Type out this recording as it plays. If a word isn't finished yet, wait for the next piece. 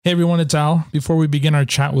Hey everyone, it's Al. Before we begin our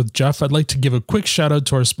chat with Jeff, I'd like to give a quick shout out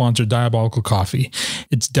to our sponsor, Diabolical Coffee.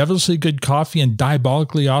 It's devilishly good coffee and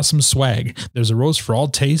diabolically awesome swag. There's a roast for all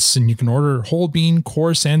tastes, and you can order whole bean,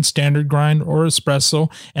 coarse, and standard grind or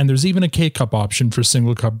espresso, and there's even a K-Cup option for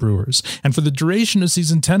single cup brewers. And for the duration of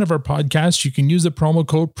season 10 of our podcast, you can use the promo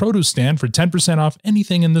code PRODUCESTAND for 10% off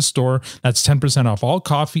anything in the store. That's 10% off all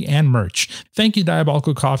coffee and merch. Thank you,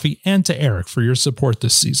 Diabolical Coffee, and to Eric for your support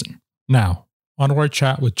this season. Now, on to our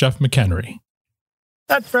chat with Jeff McEnery.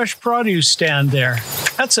 That fresh produce stand there,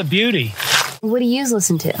 that's a beauty. What do you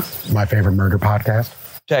listen to? My favorite murder podcast.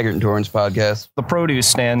 Taggart and Torrance podcast. The produce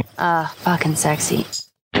stand. Fucking sexy.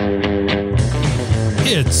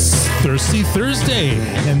 It's Thirsty Thursday,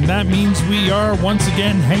 and that means we are once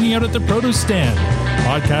again hanging out at the produce stand.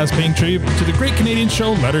 Podcast paying tribute to the great Canadian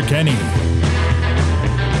show Letterkenny.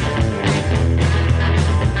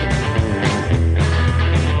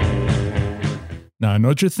 Now, I know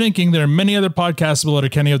what you're thinking. There are many other podcasts about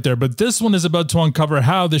Letterkenny out there, but this one is about to uncover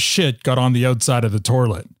how the shit got on the outside of the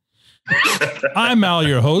toilet. I'm Al,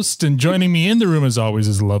 your host, and joining me in the room as always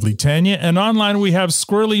is lovely Tanya. And online we have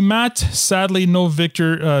Squirrely Matt. Sadly, no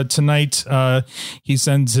Victor tonight. He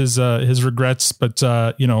sends his regrets, but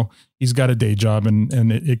he's got a day job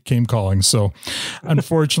and it came calling. So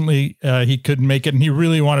unfortunately, he couldn't make it, and he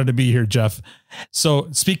really wanted to be here, Jeff. So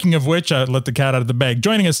speaking of which, I let the cat out of the bag.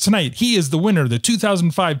 Joining us tonight, he is the winner of the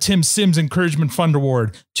 2005 Tim Sims Encouragement Fund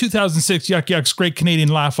Award, 2006 Yuck Yucks Great Canadian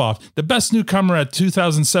Laugh Off, the best newcomer at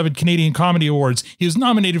 2007 Canadian Comedy Awards. He was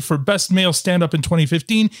nominated for Best Male Stand-Up in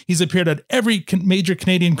 2015. He's appeared at every major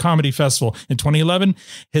Canadian comedy festival. In 2011,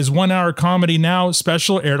 his 1 Hour Comedy Now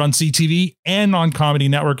special aired on CTV and on Comedy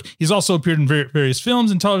Network. He's also appeared in various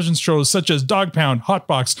films and television shows such as Dog Pound,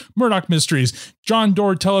 Hotbox, Murdoch Mysteries, John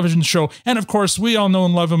Doerr television show, and of course, we all know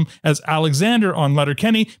and love him as Alexander on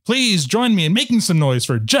Letterkenny. Please join me in making some noise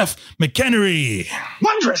for Jeff McEnery.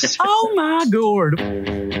 Wondrous! Oh my god! Oh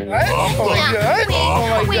my god!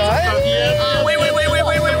 Oh my god! Wait! Oh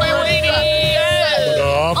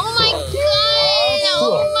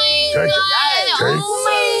my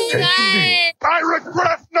god! I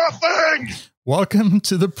regret nothing! Welcome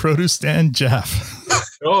to the Produce Stand, Jeff.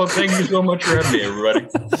 Oh, thank you so much for having me, everybody.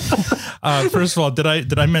 First of all, did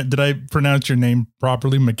I pronounce your name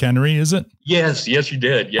properly? McEnery, is it? Yes, you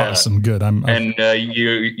did. Yeah. Awesome. Good.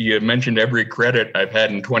 You mentioned every credit I've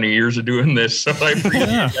had in 20 years of doing this, so I appreciate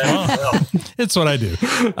that. Well, it's what I do.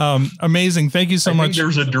 Amazing. Thank you so much. There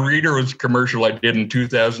was a Doritos commercial I did in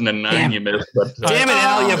 2009. You missed, but Damn it,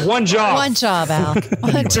 Al! You have one job. One job, Al.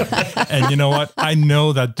 One job. And you know what? I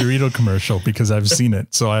know that Dorito commercial because I've seen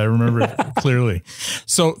it, so I remember it clearly.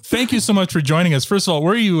 So thank you so much for joining us. First of all,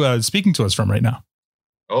 where are you speaking to us from right now?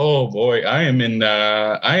 Oh boy, I am in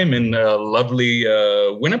lovely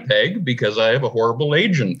Winnipeg because I have a horrible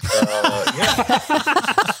agent.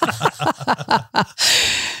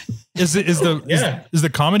 Is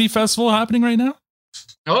the comedy festival happening right now?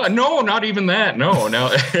 Oh no, not even that. No.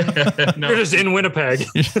 You're just in Winnipeg.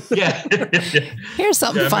 Yeah. Here's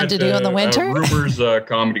something fun to do in the winter. Rumors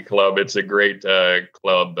Comedy Club. It's a great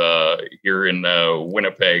club here in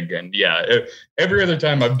Winnipeg, and every other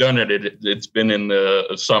time I've done it's been in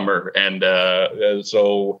the summer, and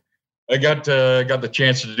so I got the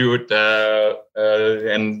chance to do it,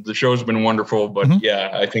 and the show's been wonderful. But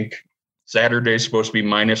I think Saturday's supposed to be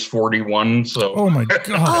minus 41. So, oh my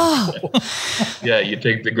god! Yeah, you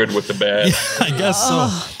take the good with the bad. Yeah, I guess so.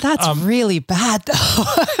 Oh, that's really bad, though.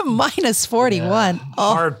 Minus 41. Yeah.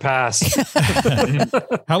 Oh. Hard pass.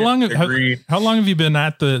 How long have you been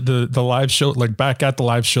at the live show? Like back at the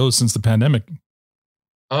live show since the pandemic?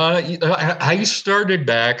 I started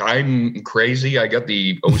back. I'm crazy. I got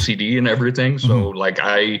the OCD and everything. So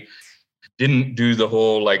I didn't do the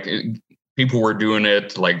whole people were doing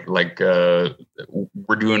it we're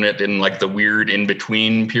doing it in the weird in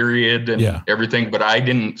between period and everything. But I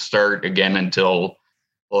didn't start again until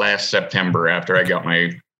last September after I got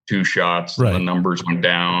my 2 shots. Right. The numbers went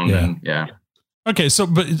down. Okay. So,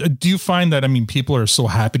 but do you find that, people are so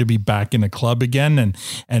happy to be back in a club again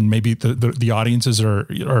and maybe the audiences are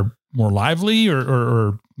more lively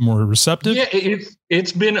or more receptive? Yeah,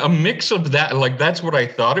 it's been a mix of that. That's what I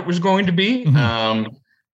thought it was going to be. Mm-hmm.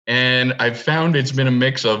 And I've found it's been a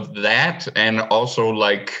mix of that and also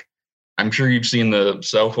I'm sure you've seen the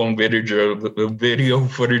cell phone video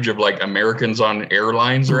footage of Americans on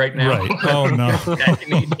airlines right now. Right. Oh no.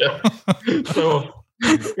 So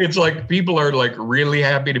it's people are really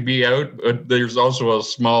happy to be out, but there's also a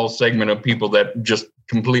small segment of people that just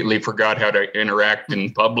completely forgot how to interact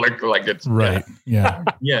in public. Like it's right. Yeah.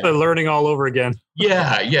 Yeah. They're learning all over again.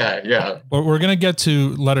 Yeah. Well, we're going to get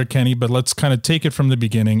to Letterkenny, but let's kind of take it from the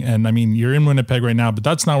beginning. And I mean, you're in Winnipeg right now, but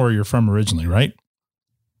that's not where you're from originally, right?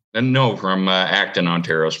 And no, from Acton,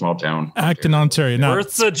 Ontario, small town. Acton, Ontario. Now,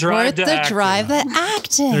 Worth the drive to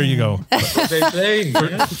Acton. There you go. They say,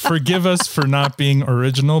 Forgive us for not being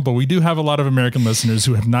original, but we do have a lot of American listeners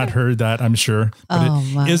who have not heard that, I'm sure.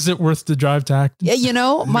 But is it worth the drive to Acton? Yeah, you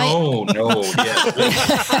know, no. Yeah.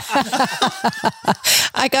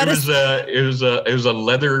 I got it was a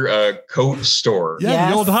leather coat store. Yeah,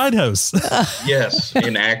 the old Hide House. Yes,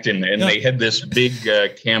 in Acton, and they had this big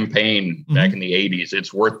campaign back in the 80s.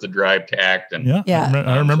 It's worth the drive to Acton. Yeah.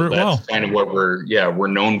 I remember it well. That's kind of what we're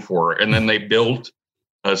known for. And then they built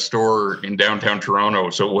a store in downtown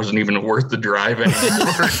Toronto, so it wasn't even worth the drive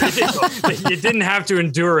anymore. You didn't have to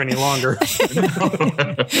endure any longer.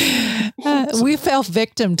 We fell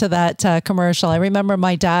victim to that commercial. I remember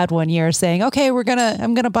my dad one year saying, "Okay,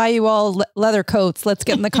 I'm gonna buy you all leather coats. Let's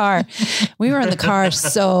get in the car." We were in the car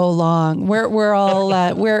so long. We're all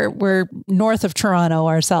we're north of Toronto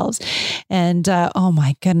ourselves, and oh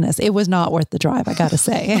my goodness, it was not worth the drive. I got to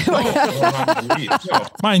say,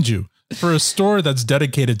 mind you. For a store that's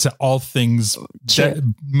dedicated to all things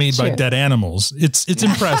made by dead animals, it's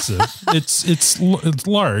impressive. It's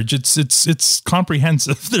large. It's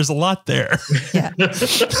comprehensive. There's a lot there. Yeah.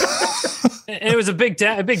 And it was a big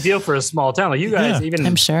deal for a small town. Like you guys, even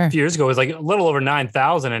I'm sure. a few years ago, it was like a little over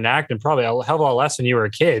 9,000 in Acton, probably a hell of a lot less when you were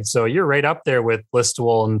a kid. So you're right up there with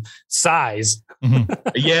Listowel and size. Mm-hmm.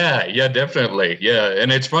 Yeah, definitely. Yeah.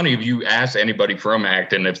 And it's funny, if you ask anybody from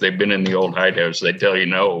Acton if they've been in the old Hide House, they tell you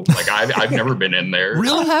no. Like I've never been in there.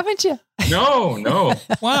 Really? Haven't you? No.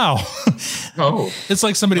 Wow. No. It's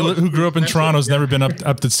like somebody who grew up in Toronto's never been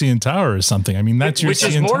up the CN Tower or something. I mean, that's your which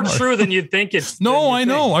is CN more Tower. true than you'd think it's. No, I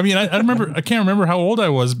know. I mean, I remember. I can't remember how old I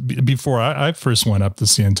was before I first went up the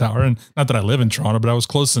CN Tower, and not that I live in Toronto, but I was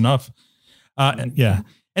close enough. Yeah.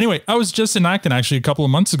 Anyway, I was just in Acton actually a couple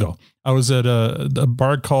of months ago. I was at a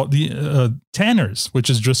bar called the Tanner's, which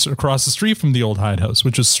is just across the street from the old Hide House,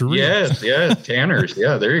 which is surreal. Yes, Tanner's.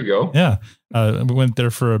 Yeah, there you go. Yeah. We went there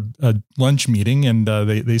for a lunch meeting, and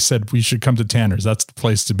they said we should come to Tanner's. That's the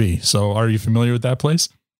place to be. So are you familiar with that place?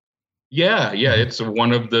 Yeah. It's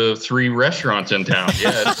one of the 3 restaurants in town.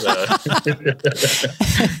 Yeah.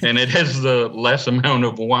 And it has the less amount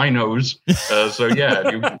of winos. So yeah,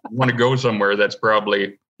 if you want to go somewhere, that's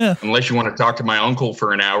probably, unless you want to talk to my uncle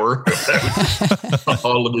for an hour,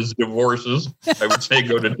 all of his divorces, I would say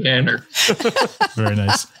go to Tanner. Very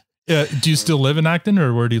nice. Do you still live in Acton,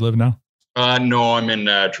 or where do you live now? No, I'm in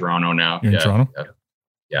Toronto now. You're in Toronto?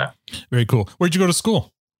 Yeah. Very cool. Where'd you go to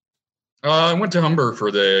school? I went to Humber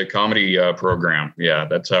for the comedy program. Yeah,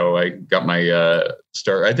 that's how I got my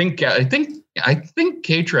start. I think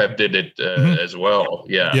K-Trev did it as well.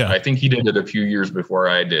 Yeah, I think he did it a few years before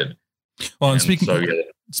I did. Well, and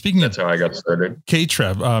speaking that's how I got started.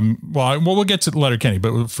 K-Trev. We'll get to Letterkenny,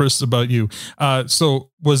 but first about you.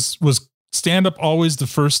 So was stand-up always the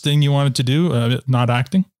first thing you wanted to do? Not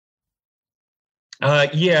acting?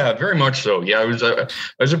 Yeah, very much so. Yeah, I was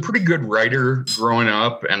a pretty good writer growing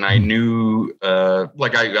up, and I knew I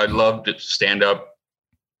loved stand up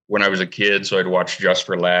when I was a kid. So I'd watch Just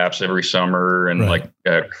for Laughs every summer, and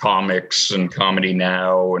comics and Comedy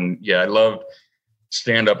Now, and I loved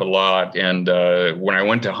stand up a lot. And when I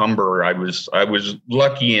went to Humber, I was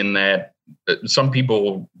lucky in that some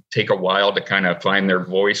people take a while to kind of find their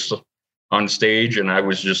voice on stage, and I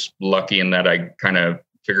was just lucky in that I kind of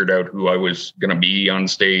figured out who I was going to be on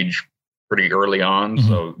stage pretty early on. Mm-hmm.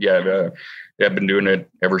 So I've been doing it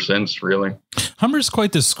ever since, really. Humber's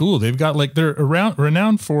quite the school. They've got they're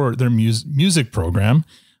renowned for their music program.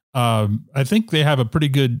 I think they have a pretty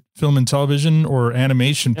good film and television or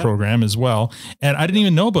animation program as well. And I didn't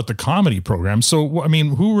even know about the comedy program. So, I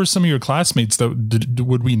mean, who were some of your classmates that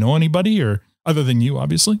would we know anybody, or other than you,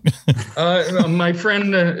 obviously? My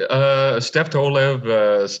friend, Steph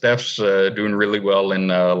Tolev. Steph's doing really well in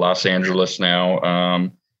Los Angeles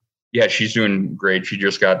now. She's doing great. She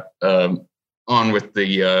just got on with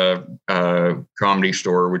the Comedy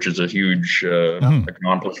Store, which is a huge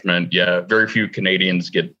accomplishment. Yeah. Very few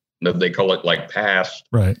Canadians they call it past,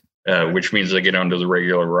 right? Which means they get onto the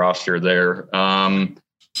regular roster there.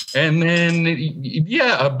 And then,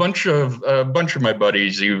 a bunch of my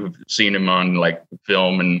buddies, you've seen him on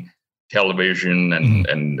film and television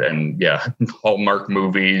and Hallmark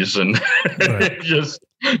movies and Right.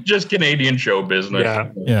 just Canadian show business.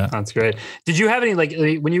 Yeah. That's great. Did you have any, like,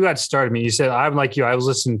 when you got started? I mean, you said, I'm like you, I was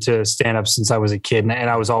listening to stand-up since I was a kid and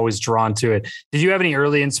I was always drawn to it. Did you have any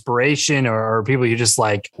early inspiration or people you just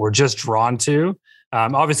like were just drawn to?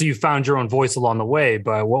 Obviously you found your own voice along the way,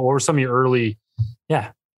 but what were some of your early,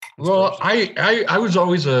 Well, I was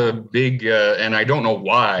always a big, and I don't know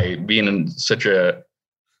why, being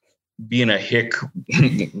a hick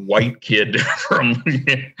white kid from,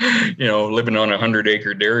 living on a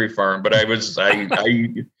 100-acre dairy farm, but I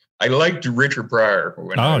liked Richard Pryor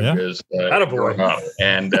when I was growing up,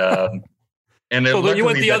 and so you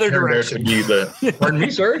went the other direction. Pardon me,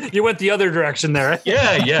 sorry. You went the other direction there.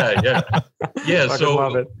 Yeah. So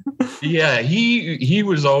love it. Yeah, he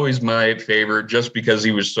was always my favorite just because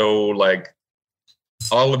he was so like,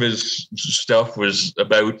 all of his stuff was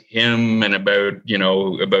about him and about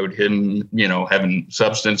him, having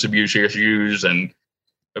substance abuse issues and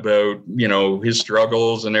about, his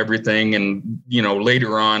struggles and everything. And,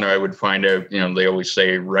 later on I would find out, they always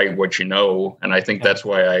say, write what you know. And I think that's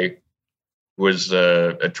why I was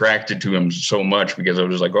attracted to him so much, because I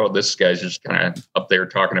was like, oh, this guy's just kind of up there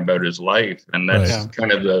talking about his life. And that's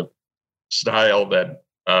kind of the style that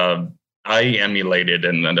I emulated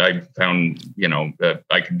and that I found, that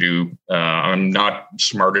I could do. I'm not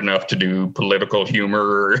smart enough to do political humor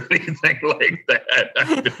or anything like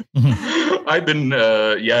that. I've been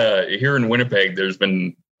here in Winnipeg, there's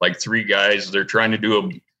been like 3 guys. They're trying to do a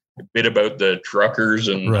bit about the truckers,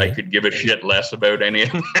 and I could give a shit less about any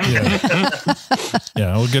of that.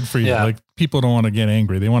 Yeah, well, good for you. Yeah. Like, people don't want to get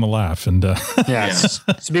angry; they want to laugh. And So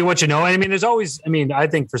be what you know. I mean, there's always. I mean, I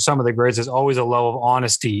think for some of the greats, there's always a level of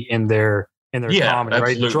honesty in their comedy,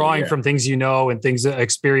 right? Drawing from things and things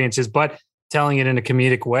experiences, but telling it in a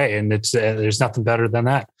comedic way, and it's there's nothing better than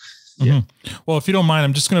that. Yeah. Well, if you don't mind,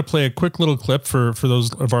 I'm just going to play a quick little clip for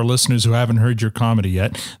those of our listeners who haven't heard your comedy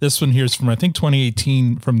yet. This one here is from, I think,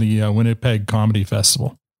 2018 from the Winnipeg Comedy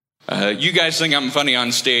Festival. You guys think I'm funny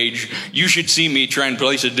on stage. You should see me try and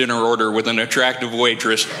place a dinner order with an attractive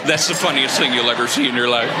waitress. That's the funniest thing you'll ever see in your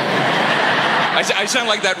life. I sound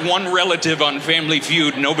like that one relative on Family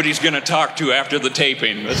Feud nobody's going to talk to after the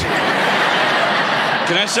taping.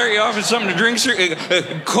 Can I start you off with something to drink, sir?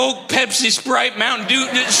 Coke, Pepsi, Sprite, Mountain Dew.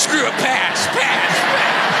 Screw it. Pass.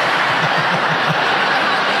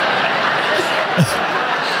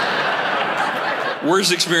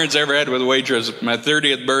 Worst experience I ever had with a waitress, my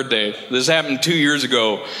 30th birthday. This happened 2 years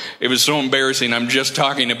ago. It was so embarrassing, I'm just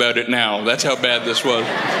talking about it now. That's how bad this was.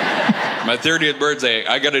 My 30th birthday,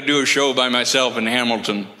 I got to do a show by myself in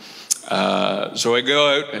Hamilton. So I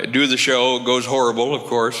go out, I do the show. It goes horrible, of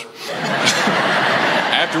course.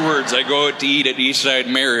 Afterwards, I go out to eat at Eastside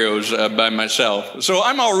Mario's by myself. So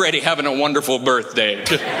I'm already having a wonderful birthday.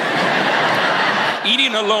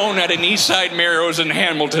 Eating alone at an Eastside Mario's in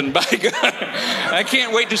Hamilton. By God, I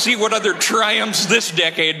can't wait to see what other triumphs this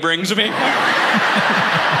decade brings me.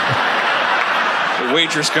 The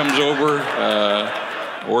waitress comes over,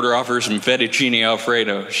 order off her some fettuccine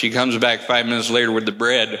Alfredo. She comes back 5 minutes later with the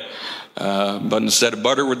bread. But instead of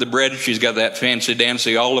butter with the bread, she's got that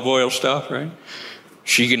fancy-dancy olive oil stuff, right?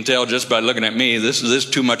 She can tell just by looking at me, this is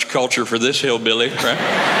too much culture for this hillbilly, right?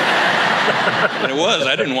 And it was.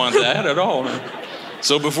 I didn't want that at all.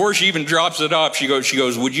 So before she even drops it off, she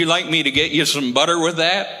goes, would you like me to get you some butter with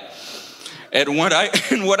that? And what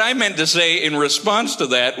I meant to say in response to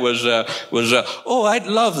that was oh, I'd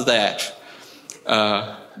love that.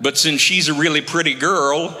 But since she's a really pretty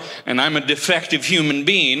girl and I'm a defective human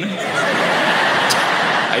being,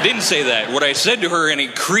 I didn't say that. What I said to her in a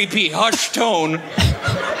creepy, hushed tone,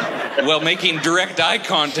 while making direct eye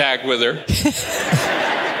contact with her,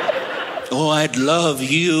 oh, I'd love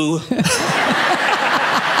you.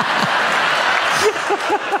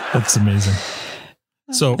 That's amazing.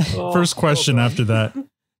 So, first question after that.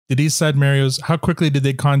 Did Eastside Mario's, how quickly did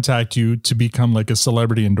they contact you to become like a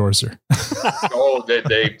celebrity endorser? Oh,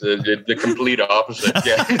 the complete opposite.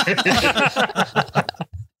 Yeah.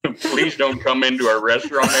 Please don't come into our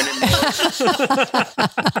restaurant anymore.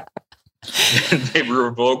 They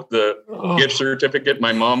revoked the gift certificate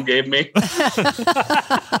my mom gave me.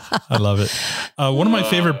 I love it. One of my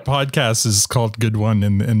favorite podcasts is called Good One,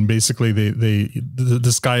 and basically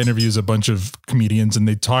this guy interviews a bunch of comedians and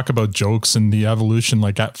they talk about jokes and the evolution,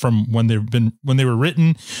 like from when they were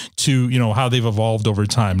written to how they've evolved over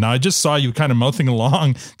time. Now I just saw you kind of mouthing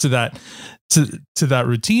along to that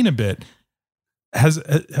routine a bit.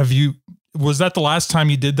 Was that the last time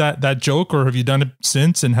you did that joke, or have you done it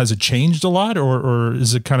since, and has it changed a lot, or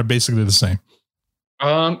is it kind of basically the same?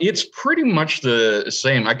 It's pretty much the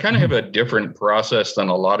same. I kind of have a different process than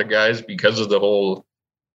a lot of guys because of the whole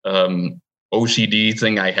OCD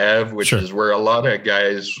thing I have, which is where a lot of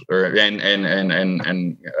guys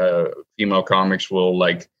and female comics will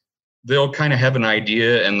like, they'll kind of have an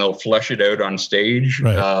idea and they'll flesh it out on stage.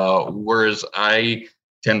 Right. Whereas I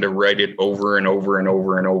tend to write it over and over and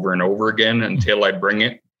over and over and over again until I bring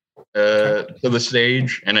it to the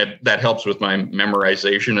stage, and that helps with my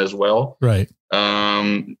memorization as well. Right.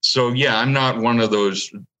 So yeah, I'm not one of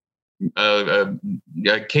those.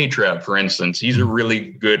 K-Trav, for instance, he's a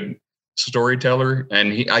really good storyteller,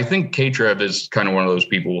 and I think K-Trav is kind of one of those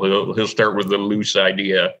people. He'll start with a loose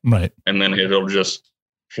idea, right, and then it'll just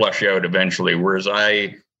flush out eventually. Whereas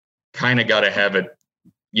I kind of got to have it,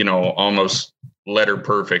 almost letter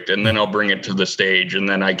perfect, and then I'll bring it to the stage, and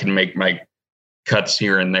then I can make my cuts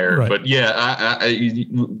here and there. Right. But yeah,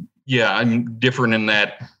 I'm different in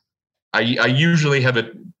that I usually have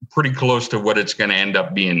it pretty close to what it's going to end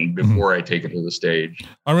up being before I take it to the stage.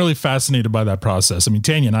 I'm really fascinated by that process. I mean,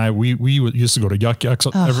 Tanya and I, we used to go to Yuck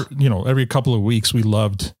Yucks every couple of weeks. We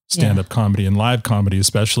loved stand-up comedy and live comedy,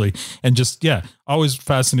 especially, and just, always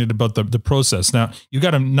fascinated about the process. Now you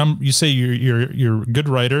got you say you're a good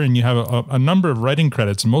writer, and you have a number of writing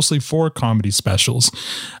credits, mostly for comedy specials.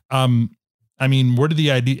 I mean, where did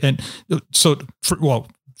the idea, and so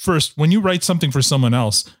first, when you write something for someone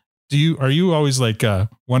else, are you always like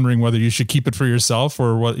wondering whether you should keep it for yourself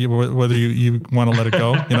or whether you want to let it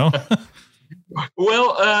go?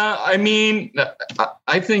 Well, I mean,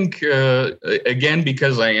 I think again,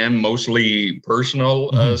 because I am mostly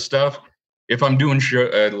personal stuff. If I'm doing show,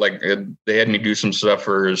 they had me do some stuff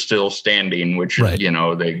for Still Standing, which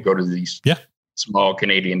they go to these small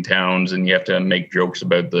Canadian towns, and you have to make jokes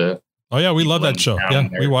about the. Oh yeah, we love that show. Yeah,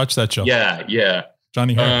 we watch that show. Yeah.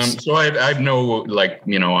 Johnny Harris. So I've no,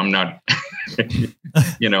 I'm not,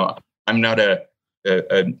 I'm not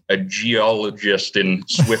a geologist in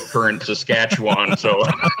Swift Current, Saskatchewan. So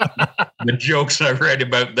the jokes I write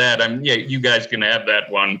about that, you guys can have that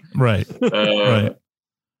one. Right. Right.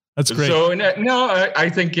 That's great. So I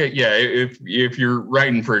think if you're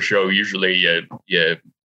writing for a show, usually you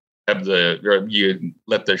have you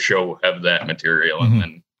let the show have that material, and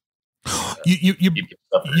then.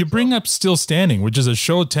 You bring up Still Standing, which is a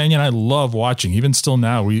show Tanya and I love watching. Even still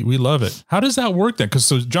now, we love it. How does that work then? Because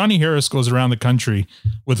Johnny Harris goes around the country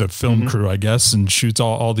with a film crew, I guess, and shoots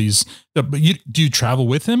all these. But do you travel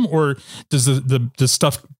with him, or does the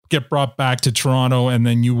stuff get brought back to Toronto and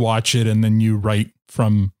then you watch it and then you write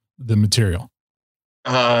from the material?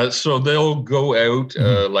 So they'll go out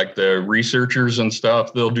like the researchers and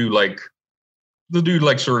stuff. They'll do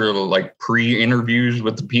sort of like pre-interviews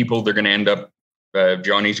with the people they're going to end up,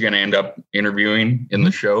 Johnny's going to end up interviewing in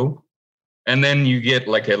the show. And then you get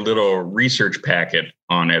like a little research packet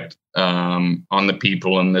on it, on the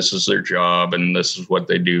people, and this is their job and this is what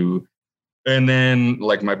they do. And then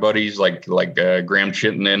like my buddies, like Graham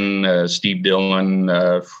Chittenden, Steve Dillon,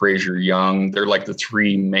 Fraser Young, they're like the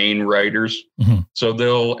three main writers. So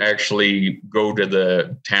they'll actually go to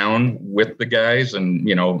the town with the guys and,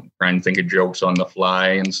 try and think of jokes on the fly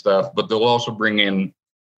and stuff. But they'll also bring in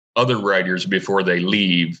other writers before they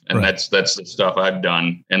leave. And that's the stuff I've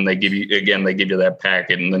done. And they give you that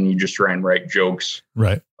packet, and then you just try and write jokes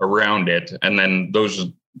around it. And then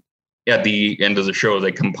at the end of the show,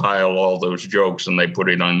 they compile all those jokes and they put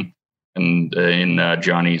it on in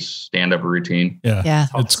Johnny's stand-up routine. Yeah.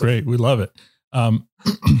 It's great. We love it.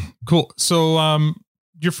 Cool. So,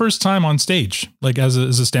 your first time on stage, like as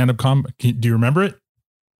a stand-up comic, do you remember it?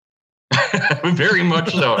 Very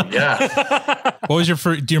much so. Yeah. What was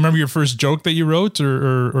do you remember your first joke that you wrote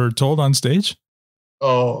or told on stage?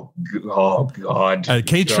 Oh God.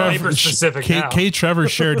 K. Trevor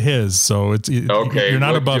shared his, so it's okay. You're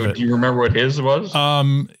not above it. Do you remember what his was?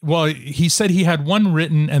 Well, he said he had one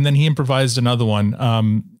written and then he improvised another one.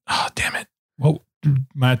 Damn it. Well,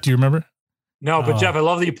 Matt, do you remember? No, but Jeff, I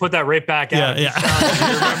love that you put that right back at him.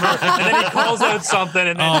 And then he calls out something,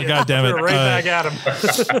 and then God damn it, right back at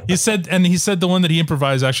him. he said the one that he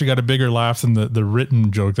improvised actually got a bigger laugh than the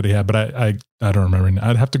written joke that he had, but I don't remember.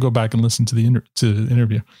 I'd have to go back and listen to the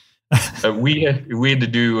interview. We had to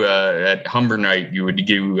do at Humber Night. You would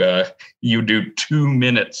do 2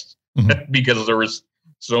 minutes because there was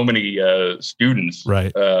so many students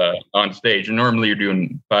on stage, and normally you're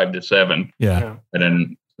doing 5 to 7. Yeah, and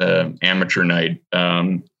then. Amateur night.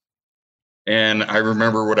 And I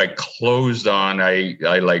remember what I closed on. I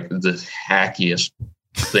like the hackiest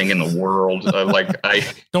thing in the world.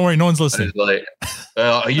 Don't worry, no one's listening. I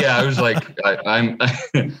was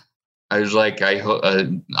like,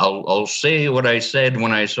 I'll say what I said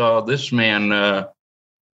when I saw this man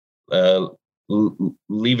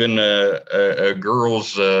leaving a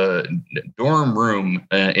girl's dorm room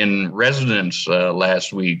in residence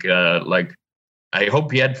last week. Like, I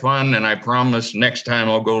hope you had fun, and I promise next time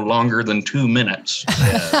I'll go longer than 2 minutes.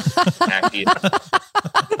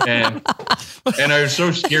 And I was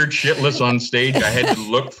so scared shitless on stage, I had to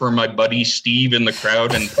look for my buddy Steve in the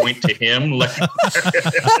crowd and point to him.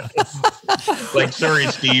 Like, sorry,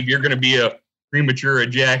 Steve, you're going to be a premature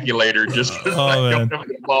ejaculator just because I don't have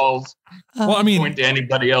the balls. Well, I mean, point to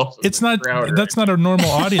anybody else. It's not. That's not a normal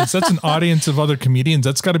audience. That's an audience of other comedians.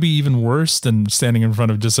 That's got to be even worse than standing in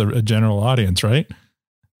front of just a general audience, right?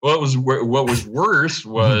 Well, what was worse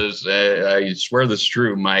was, I swear this is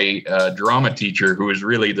true, my drama teacher, who was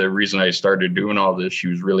really the reason I started doing all this, she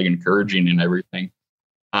was really encouraging and everything.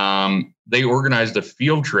 They organized a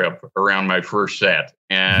field trip around my first set,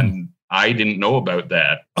 and I didn't know about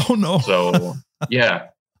that. Oh, no. So, yeah.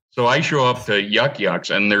 So I show up to Yuck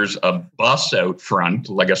Yucks, and there's a bus out front,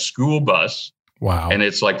 like a school bus. Wow. And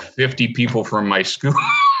it's like 50 people from my school.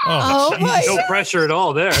 Oh my no pressure at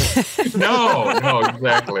all there. No,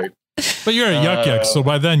 exactly. But you're a Yuck Yuck, so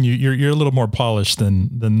by then you're a little more polished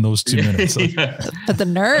than those 2 minutes. So. Yeah. But the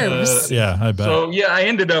nerves. Yeah, I bet. So yeah, I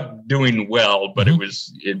ended up doing well, but it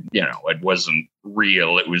wasn't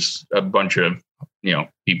real. It was a bunch of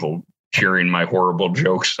people cheering my horrible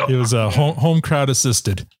jokes. It was a home crowd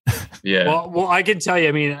assisted. Yeah. Well, I can tell you,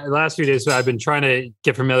 I mean, the last few days I've been trying to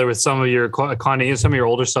get familiar with some of your comedy, some of your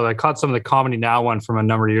older stuff. I caught some of the Comedy Now one from a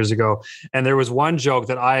number of years ago. And there was one joke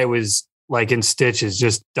that I was like in stitches,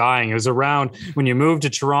 just dying. It was around when you moved to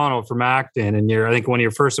Toronto from Acton, and I think one of your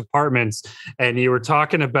first apartments, and you were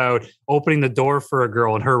talking about opening the door for a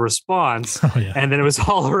girl and her response. Oh, yeah. And then it was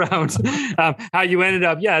all around how you ended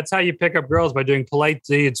up. Yeah, it's how you pick up girls, by doing polite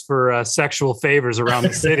deeds for sexual favors around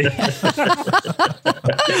the city.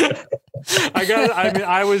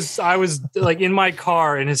 I was like in my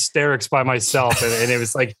car in hysterics by myself, and it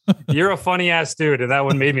was like, you're a funny ass dude, and that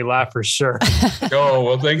one made me laugh for sure. Oh,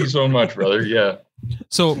 well, thank you so much, brother. Yeah.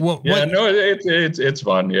 So what? No, it's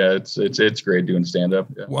fun. Yeah, it's great doing stand up.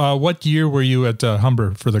 Yeah. What year were you at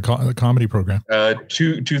Humber for the comedy program?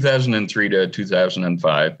 2003 to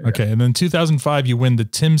 2005. Okay, and then 2005 you win the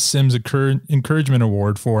Tim Sims Encouragement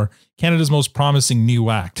Award for Canada's Most Promising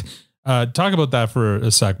New Act. Talk about that for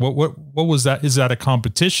a sec. What was that? Is that a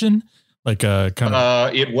competition? Like a kind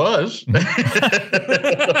of? It was.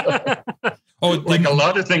 Like a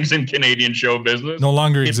lot of things in Canadian show business. No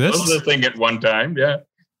longer exists? It was a thing at one time, yeah.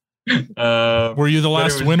 Were you the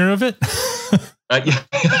last winner of it? Yeah,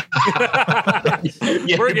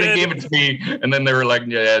 they gave it to me, and then they were like,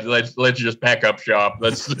 "Yeah, let's just pack up shop.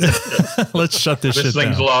 Let's shut this shit This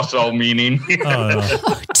thing's down. lost all meaning."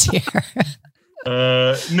 Oh dear.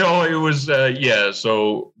 No, it was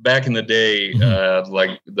so back in the day,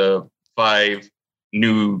 like the 5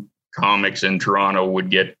 new comics in Toronto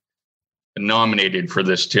would get nominated for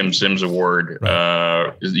this Tim Sims Award.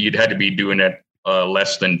 Right. You'd had to be doing it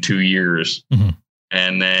less than 2 years,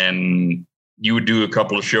 and then you would do a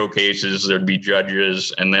couple of showcases. There'd be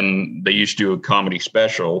judges, and then they used to do a comedy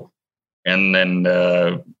special. And then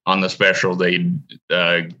on the special, they'd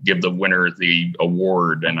give the winner the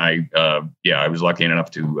award. And I was lucky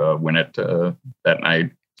enough to win it that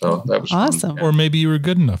night. So that was awesome. Fun. Or maybe you were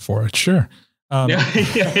good enough for it. Sure. Yeah.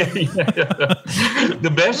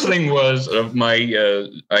 The best thing was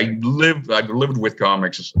I've lived with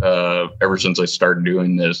comics ever since I started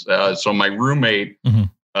doing this. So my roommate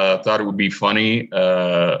thought it would be funny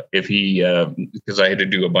if he, because I had to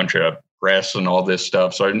do a bunch of press and all this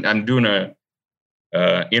stuff. So I'm doing a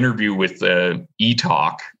interview with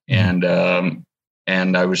eTalk, and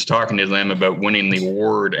I was talking to them about winning the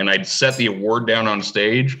award, and I'd set the award down on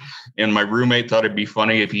stage, and my roommate thought it'd be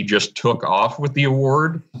funny if he just took off with the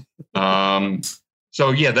award.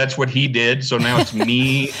 So yeah, that's what he did. So now it's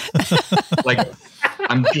me. Like,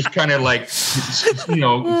 I'm just kind of like,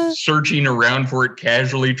 searching around for it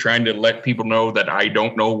casually, trying to let people know that I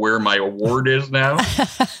don't know where my award is now.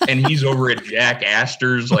 And he's over at Jack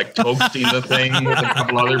Astor's, like toasting the thing with a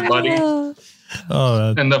couple other buddies.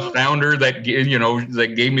 Oh, and the founder that gave me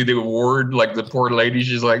the award, like the poor lady,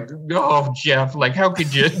 she's like, "Oh, Jeff, like how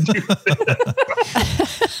could you do that?"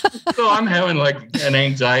 So I'm having like an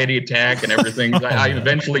anxiety attack and everything. I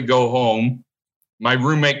eventually go home. My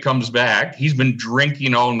roommate comes back. He's been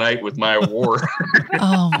drinking all night with my award.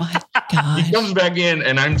 Oh my God. He comes back in,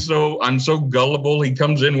 and I'm so gullible. He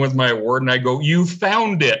comes in with my award, and I go, "You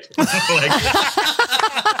found it."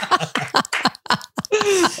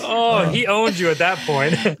 Oh, he owned you at that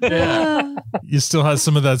point. Yeah. You still have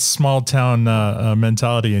some of that small town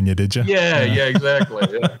mentality in you, did you? Yeah, exactly.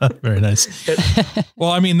 Yeah. Very nice.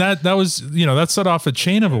 Well, I mean, that was, that set off a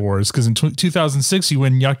chain of awards, because in 2006, you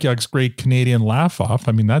win Yuck Yuck's Great Canadian Laugh Off.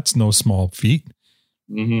 I mean, that's no small feat.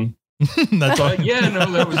 Mm-hmm. That's all. That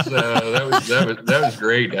was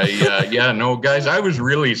great. No, guys, I was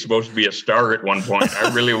really supposed to be a star at one point.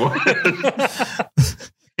 I really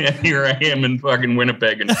was. And here I am in fucking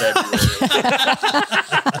Winnipeg in February.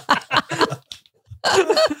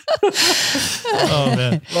 Oh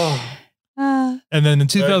man. And then in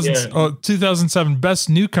 2007, Best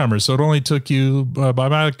Newcomer. So it only took you,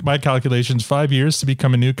 by my calculations, 5 years to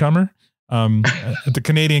become a newcomer at the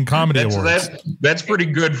Canadian Comedy Awards. That's pretty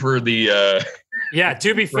good for the. Yeah,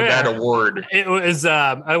 to be fair, that award. It was.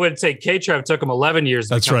 I would say K-Trev took him 11 years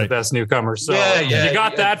to become the best newcomer. So you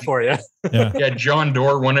got that for you. Yeah. John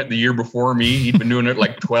Doerr won it the year before me. He'd been doing it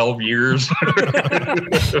like 12 years.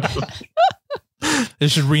 They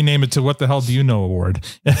should rename it to What the Hell Do You Know Award.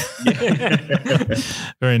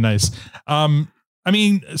 Very nice. I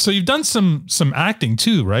mean, so you've done some acting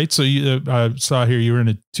too, right? So you saw here you were in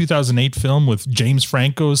a 2008 film with James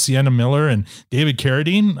Franco, Sienna Miller, and David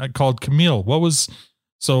Carradine called Camille.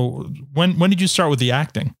 So when did you start with the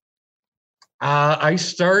acting? I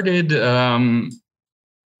started.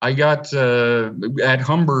 I got at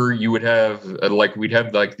Humber. You would have we'd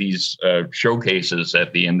have like these showcases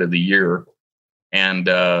at the end of the year, and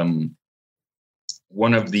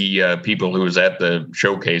one of the people who was at the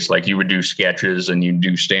showcase, like you would do sketches and you'd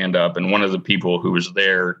do stand up. And one of the people who was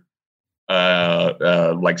there,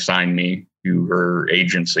 signed me to her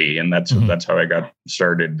agency. And that's how I got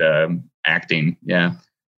started acting. Yeah.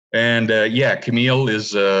 And Camille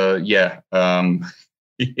is,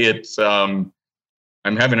 it's,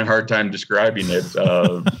 I'm having a hard time describing it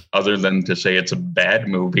other than to say it's a bad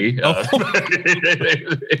movie.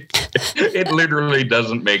 It literally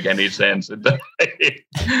doesn't make any sense.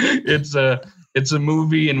 It's a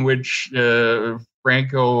movie in which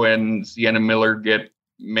Franco and Sienna Miller get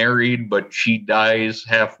married, but she dies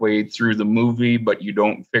halfway through the movie, but you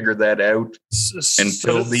don't figure that out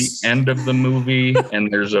until the end of the movie.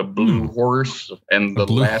 And there's a blue horse, and the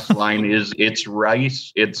last line is, "It's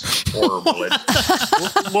rice." It's horrible.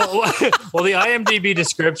 Well, the IMDb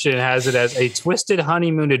description has it as a twisted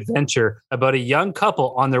honeymoon adventure about a young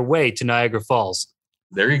couple on their way to Niagara Falls.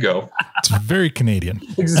 There you go. It's very Canadian.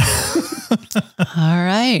 All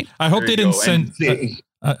right. I hope they didn't send.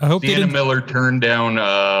 I hope Sienna Miller turned down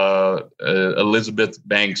Elizabeth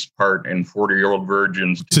Banks' part in 40-Year-Old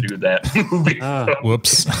Virgins to do that movie.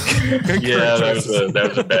 Whoops. Yeah, that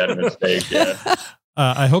was a bad mistake. Yeah.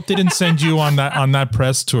 I hope they didn't send you on that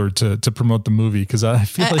press tour to promote the movie, because I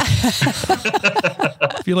feel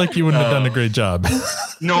like you wouldn't have done a great job.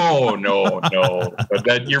 No. But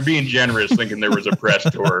that you're being generous thinking there was a press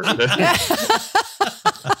tour.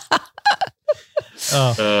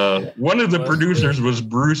 One of the producers was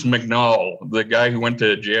Bruce McNall, the guy who went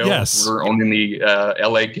to jail for owning the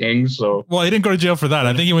LA Kings. So, well, he didn't go to jail for that.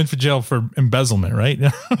 I think he went to jail for embezzlement, right?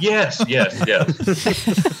 Yes.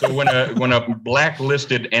 So when a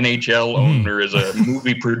blacklisted NHL owner is a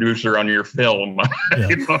movie producer on your film,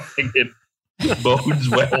 I don't think it bodes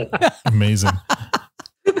well. Amazing.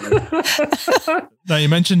 Now, you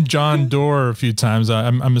mentioned John Doerr a few times.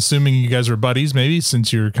 I'm assuming you guys were buddies, maybe,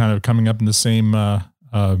 since you're kind of coming up in the same.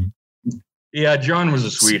 Yeah, John was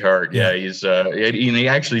a sweetheart. Yeah, he's he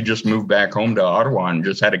actually just moved back home to Ottawa and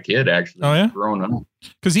just had a kid. Actually, grown up,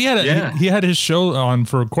 because he had his show on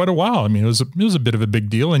for quite a while. I mean, it was a bit of a big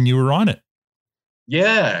deal, and you were on it.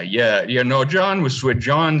 Yeah. No, John was sweet.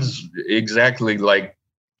 John's exactly like.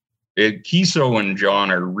 Kiso and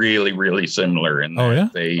John are really, really similar in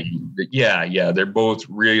that they're both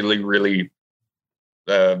really, really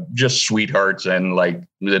just sweethearts, and like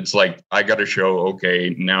it's like, I got a show.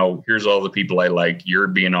 Okay, now here's all the people I like. You're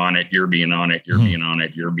being on it. You're being on it. You're being on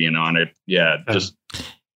it. You're being on it. Yeah, just.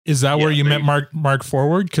 Is that where you met Mark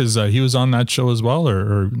Forward? Because he was on that show as well,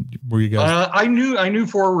 or were you guys? I knew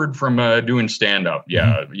Forward from doing stand up.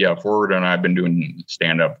 Yeah, Forward and I've been doing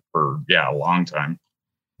stand up for a long time.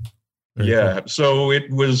 Very cool. So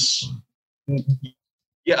it was.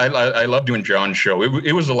 Yeah, I love doing John's show.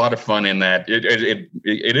 It was a lot of fun in that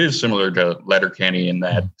it is similar to Letterkenny in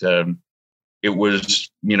that it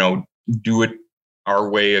was, do it our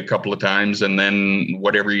way a couple of times and then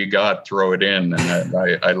whatever you got, throw it in. And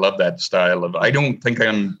I love that style of. I don't think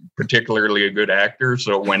I'm particularly a good actor,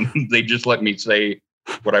 so when they just let me say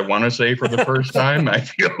what I want to say for the first time, I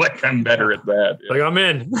feel like I'm better at that. Like, I'm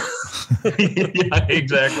in. Yeah,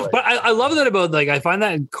 exactly. But I love that about, like, I find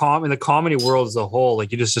that in the comedy world as a whole,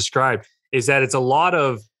 like you just described, is that it's a lot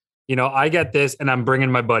of, you know, I get this and I'm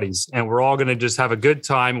bringing my buddies and we're all going to just have a good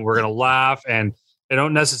time. And we're going to laugh, and they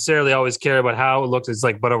don't necessarily always care about how it looks. It's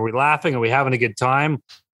like, but are we laughing? Are we having a good time?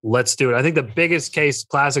 Let's do it. I think the biggest case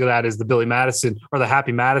classic of that is the Billy Madison or the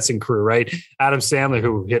Happy Madison crew, right? Adam Sandler,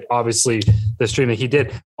 who hit obviously the stream that he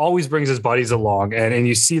did, always brings his buddies along. And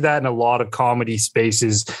you see that in a lot of comedy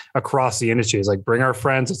spaces across the industry. It's like, bring our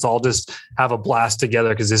friends. Let's all just have a blast together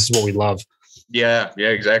because this is what we love. Yeah,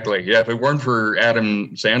 exactly. Yeah, if it weren't for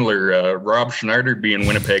Adam Sandler, Rob Schneider would be in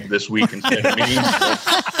Winnipeg this week instead of me.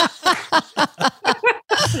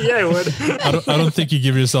 Yeah, I would. I don't think you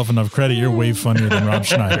give yourself enough credit. You're way funnier than Rob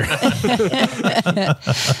Schneider.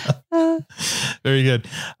 Very good.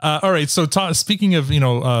 All right. So speaking of,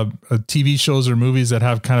 TV shows or movies that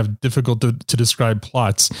have kind of difficult to describe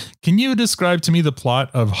plots, can you describe to me the plot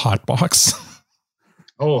of Hot Box?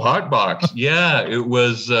 Oh, Hot Box. Yeah, it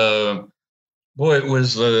was,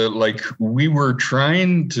 like we were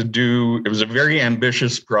trying to do, it was a very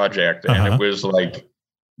ambitious project. And it was like,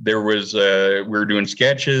 there was, we were doing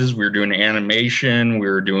sketches, we were doing animation, we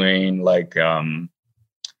were doing like,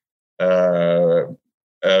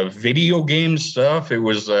 video game stuff. It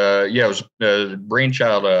was, it was a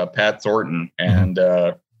brainchild of Pat Thornton. And,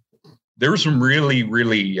 there was some really,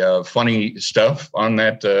 really funny stuff on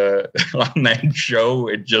that show.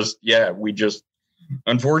 It just,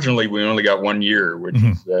 unfortunately, we only got 1 year, which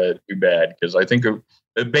is too bad, because I think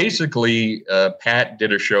basically Pat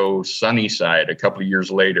did a show, Sunnyside, a couple of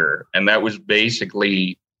years later, and that was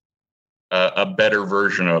basically a better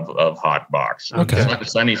version of Hot Box. Okay,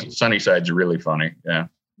 Sunnyside's really funny. Yeah,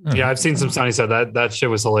 yeah, I've seen some Sunnyside. That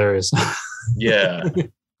shit was hilarious. Yeah.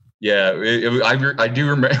 Yeah, I do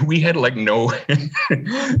remember we had like no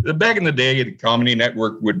back in the day, the Comedy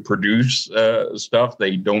Network would produce stuff.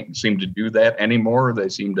 They don't seem to do that anymore. They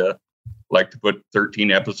seem to like to put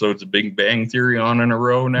 13 episodes of Big Bang Theory on in a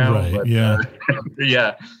row now. Right, but,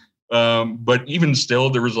 yeah. But even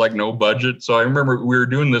still, there was like no budget. So I remember we were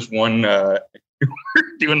doing this one. We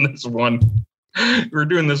were doing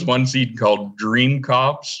this one scene called Dream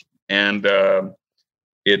Cops, and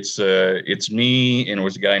it's me, and it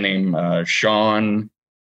was a guy named Sean,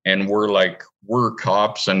 and we're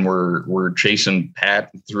cops, and we're chasing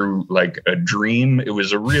Pat through like a dream. It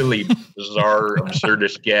was a really bizarre,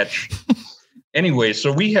 absurdist sketch. Anyway,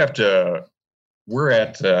 so we're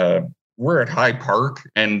at High Park,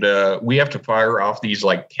 and we have to fire off these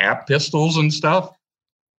like cap pistols and stuff.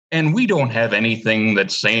 And we don't have anything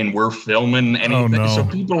that's saying we're filming anything. Oh, no. So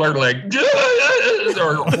people are like,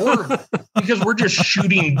 or because we're just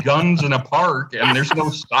shooting guns in a park and there's no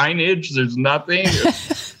signage, there's nothing.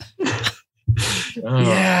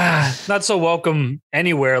 Yeah, not so welcome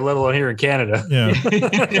anywhere, let alone here in Canada. Yeah,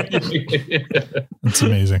 that's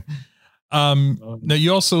amazing. Now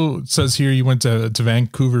you also says here you went to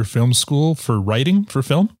Vancouver Film School for writing for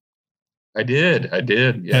film. I did.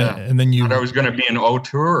 Yeah. And then I was going to be an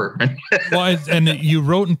auteur. Well, and you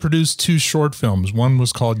wrote and produced 2 short films. One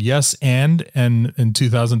was called Yes and in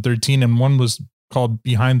 2013, and one was called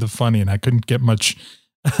Behind the Funny. And I couldn't get much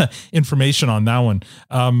information on that one.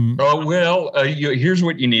 Here's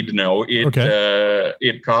what you need to know.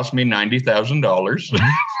 It cost me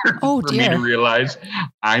 $90,000 for me to realize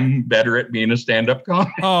I'm better at being a stand-up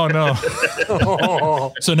comic. Oh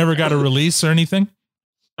no! So never got a release or anything.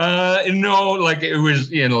 No, like it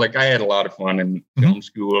was, like I had a lot of fun in film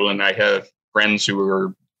school, and I have friends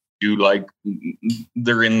who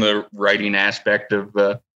they're in the writing aspect of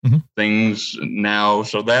things now.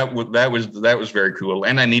 So that was very cool.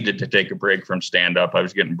 And I needed to take a break from stand up. I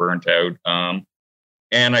was getting burnt out.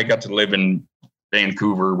 And I got to live in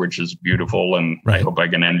Vancouver, which is beautiful. And I hope I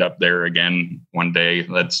can end up there again one day.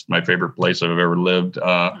 That's my favorite place I've ever lived.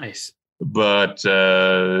 Nice. But,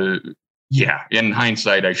 yeah, in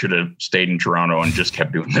hindsight, I should have stayed in Toronto and just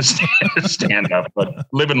kept doing this stand up, but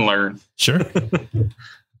live and learn. Sure.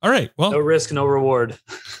 All right. Well, no risk, no reward.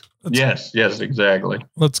 Yes, exactly.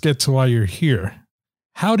 Let's get to why you're here.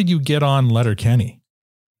 How did you get on Letterkenny?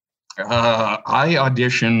 I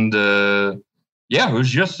auditioned. It was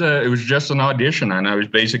just an audition, and I was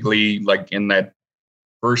basically like in that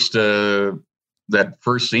first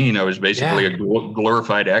scene, I was basically a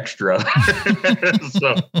glorified extra.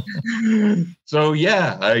 so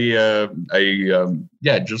yeah, I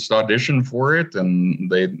just auditioned for it,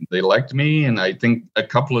 and they liked me. And I think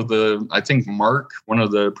Mark, one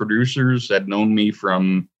of the producers, had known me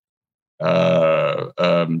from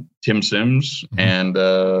Tim Sims, and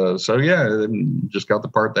so yeah, just got the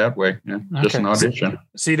part that way. Yeah, just an audition.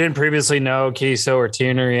 So you didn't previously know Kiso or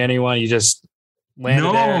Tiener or anyone? You just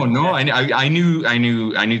landed there? No. I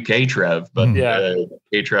knew K-Trev, but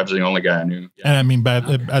K-Trev's the only guy I knew. Yeah. And I mean,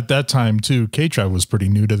 at that time too, K-Trev was pretty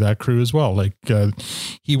new to that crew as well. Like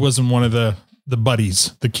he wasn't one of the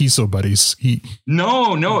buddies, the Kiso buddies.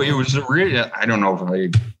 No, it was really. I don't know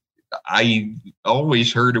if I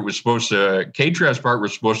always heard it was supposed to. K-Trev's part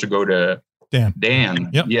was supposed to go to Dan.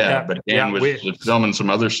 Yep. Yeah, but Dan was filming some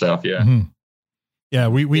other stuff. Yeah. Mm-hmm. Yeah,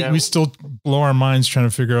 we still blow our minds trying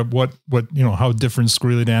to figure out what how different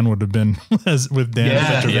Squealy Dan would have been as with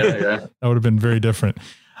Dan. Yeah. That would have been very different.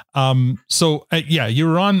 So you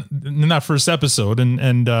were on in that first episode,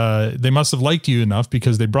 and they must have liked you enough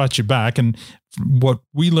because they brought you back. And what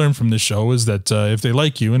we learned from the show is that if they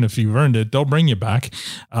like you and if you've earned it, they'll bring you back.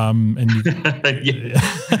 And you,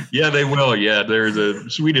 yeah, they will. Yeah, they're the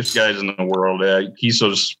sweetest guys in the world.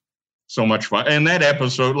 Kiso's so much fun. And that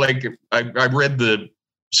episode, like I read the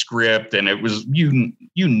script, and it was you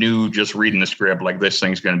knew just reading the script, like this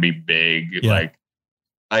thing's going to be big. Yeah.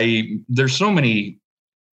 Like there's so many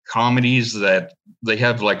comedies that they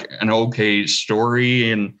have like an okay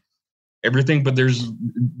story and everything, but there's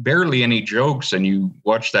barely any jokes. And you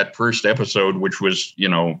watch that first episode, which was,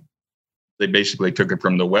 they basically took it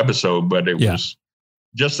from the webisode, but it was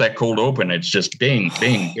just that cold open. It's just bing,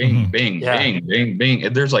 bing, bing, bing, bing, bing, bing.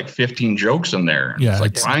 And there's like 15 jokes in there. Yeah, it's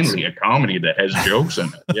like finally a comedy that has jokes in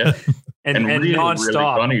it. Yeah. and really, really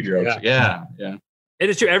funny jokes. Yeah. It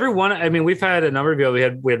is true. Everyone, I mean, we've had a number of people. We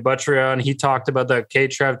had Butcher on. He talked about that.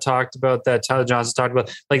 K-Trev talked about that. Tyler Johnson talked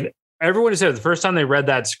about, like, everyone said the first time they read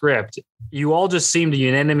that script, you all just seemed to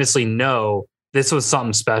unanimously know this was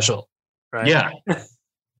something special, right? Yeah.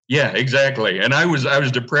 Yeah, exactly. And I was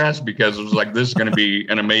depressed because it was like, this is going to be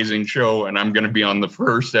an amazing show, and I'm going to be on the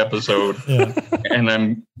first episode, and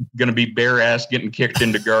I'm going to be bare ass getting kicked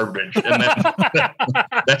into garbage, and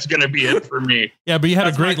that's going to be it for me. Yeah, but you had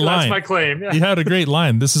a great line. That's my claim. Yeah. You had a great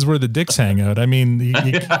line. This is where the dicks hang out. I mean,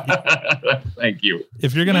 thank you.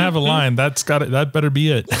 If you're going to have a line, that better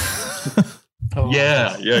be it.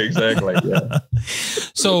 Yeah, exactly. Yeah.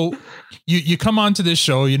 So you come onto this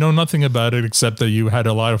show, you know nothing about it except that you had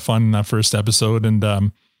a lot of fun in that first episode.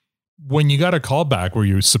 And when you got a call back, were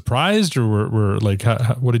you surprised, or were like,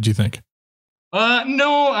 what did you think?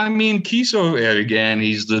 No, I mean, Kiso, again,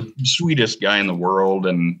 he's the sweetest guy in the world,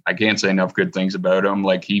 and I can't say enough good things about him.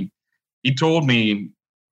 Like he told me,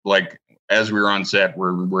 like, as we were on set,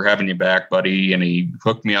 we're having you back, buddy. And he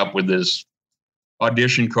hooked me up with this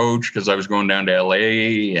audition coach because I was going down to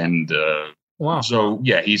LA, and wow. So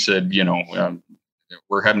yeah, he said,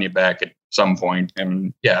 we're having you back at some point.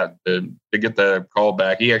 And yeah, to get the call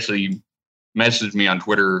back, he actually messaged me on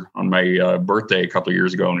Twitter on my birthday a couple of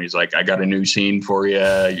years ago, and he's like, I got a new scene for you.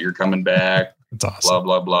 You're coming back. That's awesome.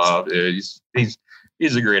 Blah, blah, blah. He's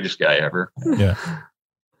the greatest guy ever. Yeah.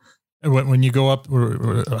 When you go up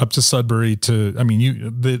to Sudbury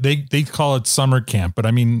they call it summer camp, but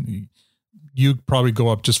I mean, you probably go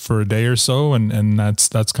up just for a day or so, and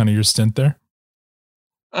that's kind of your stint there.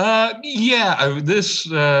 This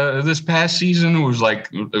past season was like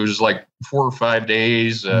 4 or 5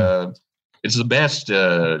 days. It's the best.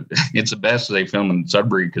 It's the best they film in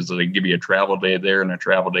Sudbury because they give you a travel day there and a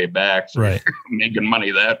travel day back. So right. You're making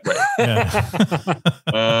money that way. Yeah.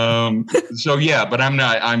 So yeah, but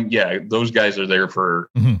those guys are there for,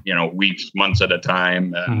 weeks, months at a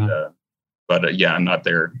time. And, I'm not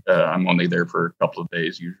there. I'm only there for a couple of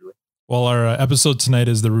days usually. Well, our episode tonight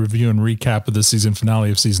is the review and recap of the season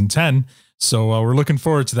finale of season 10. So we're looking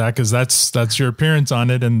forward to that because that's your appearance on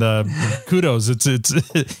it, and kudos. It's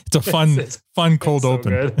a fun cold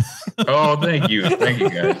open. Good. Oh, thank you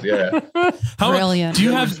guys. Yeah, Brilliant. Do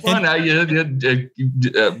you have fun?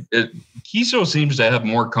 Kiso seems to have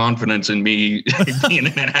more confidence in me being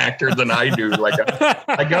an actor than I do. Like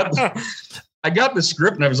I got the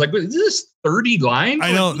script and I was like, is this 30 lines?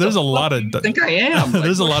 I know there's a lot of. I think I am.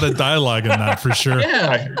 There's a lot of dialogue in that for sure.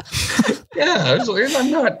 Yeah. I was like,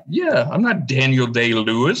 I'm not Daniel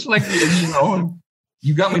Day-Lewis. Like,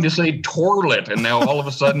 you got me to say toilet, and now all of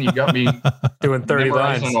a sudden you got me doing 30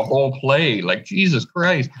 lines on a whole play. Like, Jesus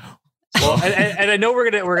Christ. Well, and I know we're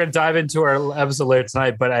gonna dive into our episode later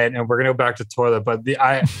tonight, but we're gonna go back to toilet. But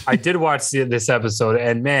I did watch this episode,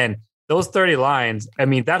 and man, those 30 lines. I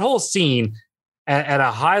mean, that whole scene at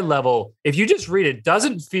a high level, if you just read it,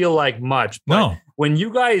 doesn't feel like much. But no. When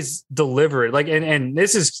you guys deliver it, like, and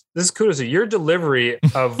this is kudos to your delivery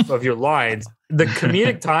of your lines. the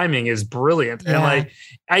comedic timing is brilliant. And like,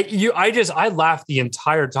 I laughed the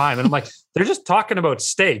entire time. And I'm like, they're just talking about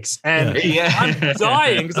steaks. And I'm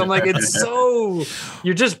dying because I'm like, it's so,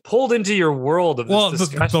 you're just pulled into your world of this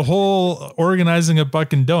discussion. The whole organizing of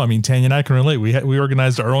Buck and Doe. I mean, Tanya and I can relate. We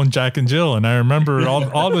organized our own Jack and Jill. And I remember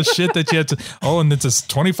all the shit that you had to, and it's a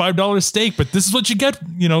 $25 steak, but this is what you get,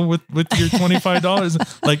 with your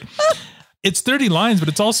 $25. Like, it's 30 lines, but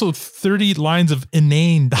it's also 30 lines of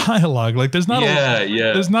inane dialogue. Like there's not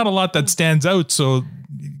there's not a lot that stands out. So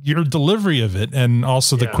your delivery of it and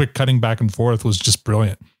also the quick cutting back and forth was just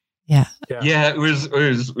brilliant. Yeah. It was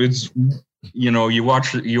you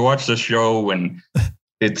watch the show and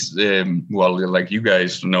it's like you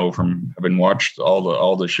guys know from having watched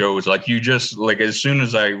all the shows, like you just like, as soon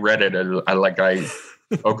as I read it,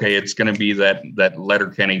 okay, it's going to be that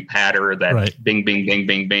Letterkenny patter, that bing, bing, bing,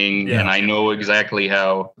 bing, bing. Yeah. And I know exactly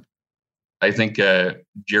how, I think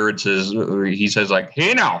Jared says like,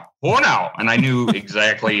 hey now, oh now. And I knew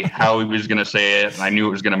exactly how he was going to say it. And I knew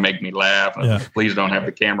it was going to make me laugh. Yeah. Please don't have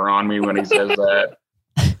the camera on me when he says that.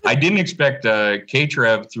 I didn't expect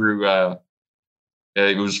K-Trev through,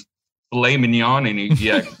 it was filet mignon and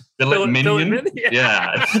filet mignon.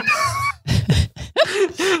 Yeah.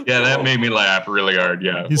 Yeah, that made me laugh really hard.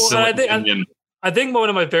 Yeah. I think one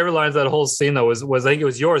of my favorite lines of that whole scene though was I think it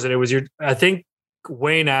was yours, and it was I think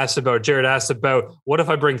Jared asked about what if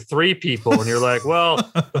I bring 3 people, and you're like, well,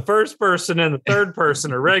 the first person and the third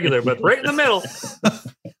person are regular, but right in the middle,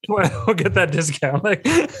 we'll get that discount. Like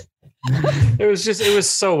it was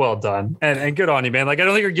so well done, and good on you, man. Like I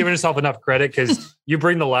don't think you're giving yourself enough credit because you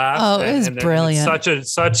bring the laugh. Oh, it was brilliant.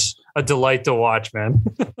 It's such a delight to watch, man.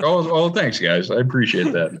 Oh, thanks, guys. I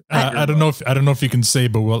appreciate that. I don't know if you can say,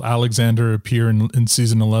 but will Alexander appear in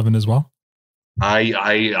season 11 as well? I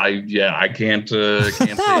can't say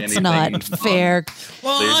anything. That's not fair.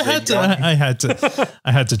 Well, I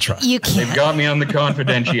had to try. You can't. They've got me on the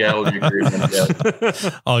confidentiality agreement.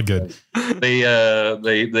 Yeah. All good. They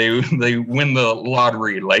win the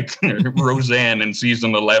lottery like Roseanne in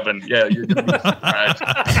season 11. Yeah, you're gonna be surprised.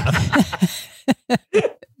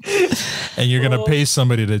 And you're gonna pay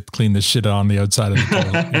somebody to clean the shit on the outside of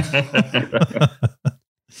the toilet.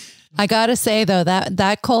 I gotta say though,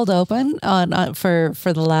 that cold open for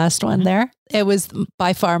the last one there, it was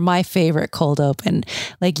by far my favorite cold open.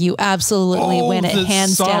 Like you absolutely win it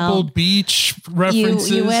hands down. Sauble Beach references.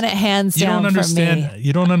 You win it hands down for me.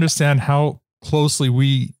 You don't understand how closely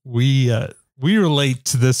we relate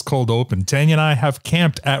to this cold open. Tanya and I have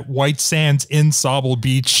camped at White Sands in Sauble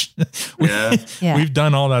Beach. We've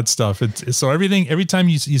done all that stuff. So every time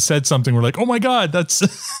you said something, we're like, oh my God, that's.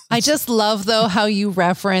 I just love though how you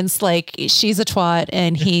reference like she's a twat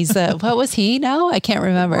and he's a what was he now? I can't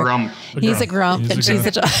remember. He's a grump and she's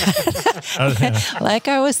a twat. Like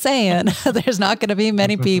I was saying, there's not going to be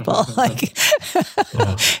many people. Like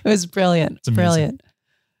it was brilliant. Brilliant.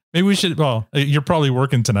 Maybe we should. Well, you're probably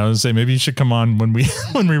working tonight. I was say maybe you should come on when we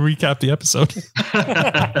recap the episode.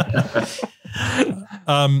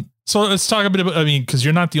 So let's talk a bit about. I mean, because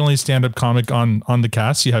you're not the only stand-up comic on the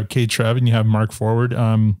cast. You have K-Trev and you have Mark Forward.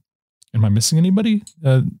 Am I missing anybody?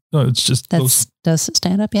 No, it's just does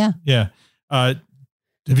stand up. Yeah. Yeah. Have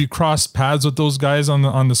you crossed paths with those guys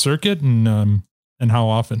on the circuit, and how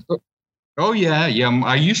often? Oh yeah.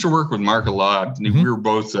 I used to work with Mark a lot. Mm-hmm. We were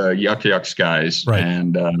both Yuck Yucks guys, right?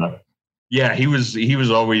 And he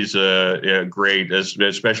was always great,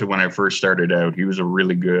 especially when I first started out. He was a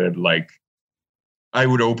really good, like, I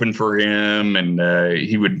would open for him, and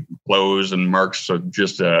he would close. And Mark's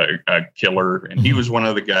just a killer. And he was one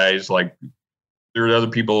of the guys. Like, there are other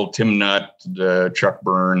people, Tim Nutt, Chuck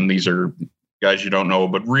Byrne. These are guys you don't know,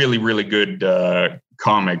 but really, really good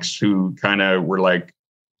comics who kind of were like,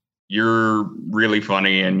 you're really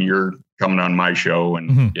funny and you're coming on my show.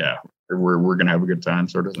 And we're going to have a good time,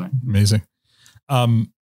 sort of thing. Amazing. Are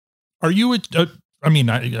you,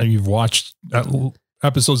 you've watched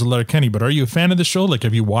episodes of Letterkenny, but are you a fan of the show? Like,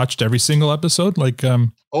 have you watched every single episode? Like,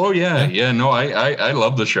 oh yeah. No, I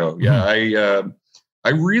love the show. Yeah. Mm-hmm. I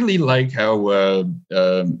really like how,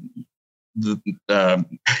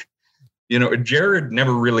 Jared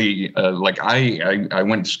never really I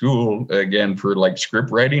went to school again for like script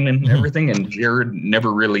writing and everything, and Jared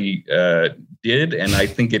never really did. And I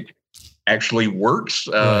think it actually works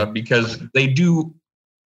because they do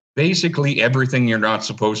basically everything you're not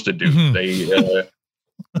supposed to do. Mm-hmm.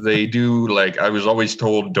 They do, like, I was always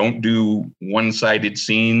told, don't do one-sided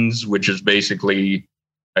scenes, which is basically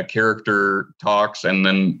a character talks and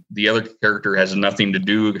then the other character has nothing to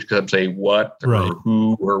do except say what or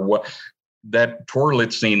who or what. that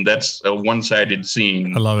toilet scene, that's a one-sided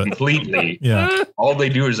scene. I love it completely. Yeah. All they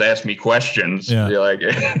do is ask me questions. Yeah. They're like,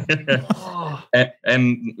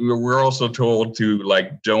 and we're also told to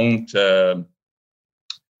like don't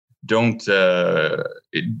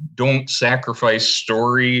sacrifice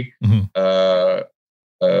story.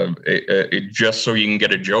 Just so you can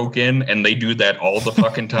get a joke in, and they do that all the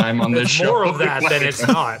fucking time on this show. More of that than it's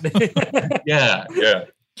not. Yeah.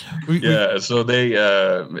 So they,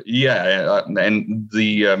 and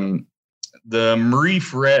the Marie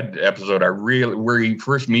Fred episode, where he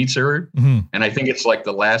first meets her, and I think it's like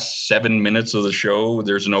the last 7 minutes of the show.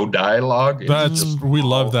 There's no dialogue. We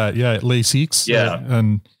love that. Yeah, Les Eeks.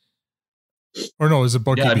 Or no, is it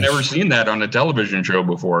Bucky? Yeah, I've never seen that on a television show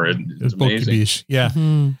before. It's amazing. Beach. Yeah,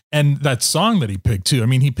 and that song that he picked too. I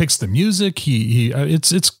mean, he picks the music.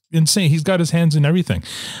 It's insane. He's got his hands in everything.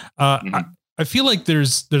 I feel like they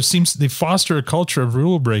foster a culture of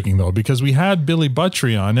rule breaking though, because we had Billy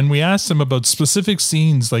Buttrey on and we asked him about specific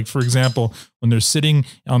scenes. Like, for example, when they're sitting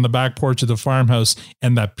on the back porch of the farmhouse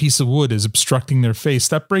and that piece of wood is obstructing their face,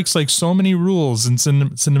 that breaks like so many rules in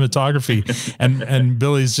cinematography. and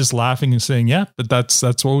Billy's just laughing and saying, yeah, but that's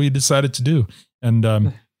what we decided to do.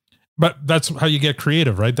 And, but that's how you get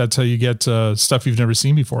creative, right? That's how you get stuff you've never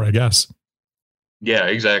seen before, I guess. Yeah,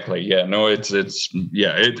 exactly. Yeah, no, it's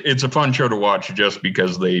a fun show to watch just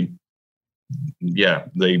because they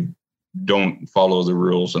don't follow the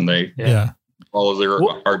rules and they follow their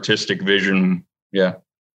artistic vision. Yeah.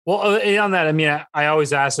 Well, on that, I mean, I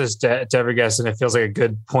always ask this to every guest, and it feels like a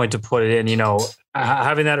good point to put it in,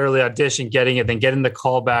 having that early audition, getting it, then getting the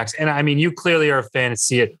callbacks. And I mean, you clearly are a fan and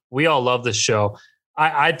see it. We all love the show.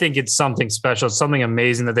 I think it's something special. It's something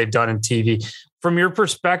amazing that they've done in TV. From your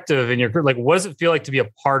perspective and what does it feel like to be a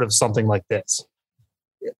part of something like this?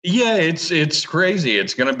 Yeah, it's crazy.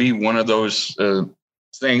 It's going to be one of those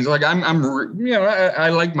things. Like I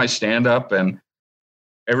like my stand up and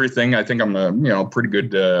everything. I think I'm a pretty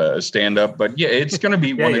good stand up, but yeah, it's going to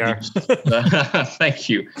be one of these. Thank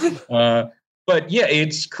you. But yeah,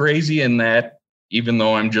 it's crazy in that even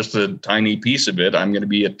though I'm just a tiny piece of it, I'm going to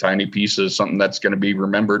be a tiny piece of something that's going to be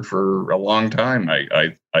remembered for a long time.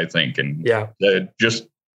 I think, and just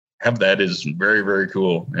have that is very, very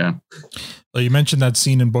cool. Yeah. Well, you mentioned that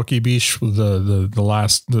scene in Bucky Beach,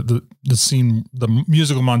 the scene, the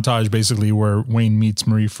musical montage, basically where Wayne meets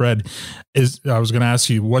Marie Fred. I was going to ask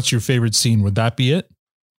you, what's your favorite scene? Would that be it?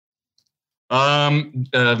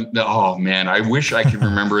 Oh man, I wish I could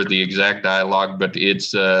remember the exact dialogue, but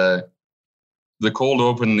it's the cold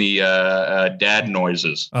open, the dad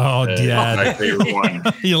noises. Oh, dad! My favorite one.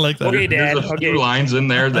 You like that? Okay, Dad. There's a few lines in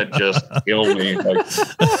there that just kill me.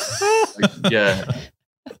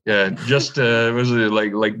 Just was it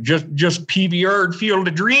like just PBR Field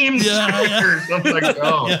of Dreams? Or something like that.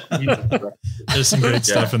 Oh, there's some great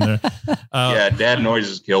stuff in there. Dad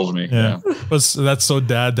noises kills me. Yeah. That's so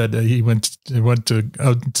dad that he went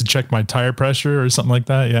to check my tire pressure or something like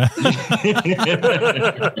that. Yeah.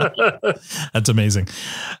 That's amazing.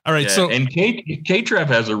 All right. So and K-Trev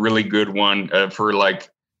has a really good one for like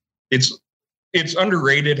it's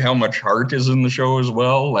underrated how much heart is in the show as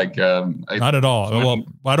well. Like, not at all. Well,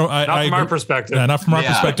 not from our perspective. Yeah, not from our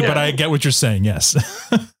perspective, but I get what you're saying. Yes.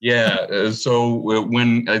 So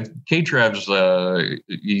when K-Trev's,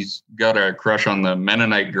 he's got a crush on the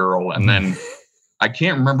Mennonite girl, and then I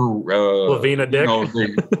can't remember. Lavina Dick.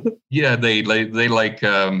 They like.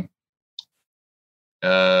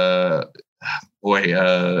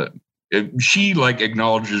 She like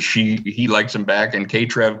acknowledges he likes him back, and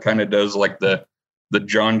K-Trev kind of does like the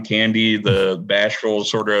John Candy, the bashful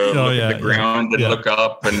sort of look at the ground and look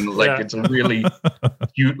up, and like it's a really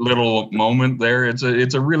cute little moment there. It's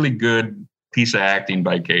a really good piece of acting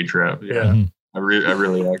by K-Trev. Yeah, I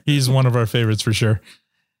really like. He's one of our favorites for sure.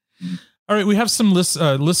 All right, we have some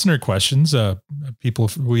listener questions. People,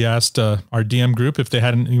 we asked our DM group if they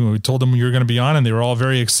hadn't. We told them you were going to be on, and they were all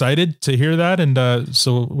very excited to hear that. And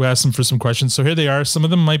so we asked them for some questions. So here they are. Some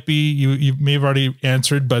of them might be you may have already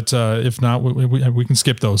answered, but if not, we can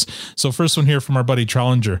skip those. So first one here from our buddy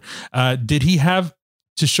Challenger. Did he have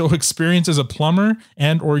to show experience as a plumber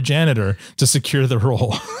and or janitor to secure the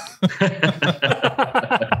role?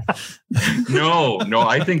 No.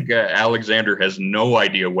 I think Alexander has no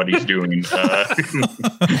idea what he's doing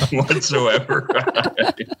whatsoever.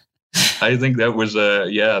 I think that was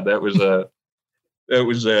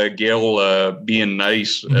Gail being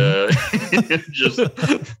nice. Just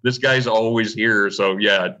this guy's always here, so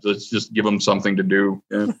let's just give him something to do.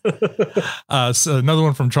 So another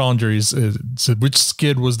one from Challenger said, which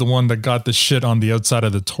skid was the one that got the shit on the outside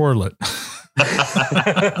of the toilet?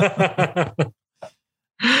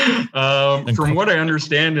 From what I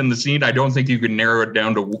understand in the scene, I don't think you can narrow it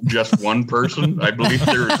down to just one person. I believe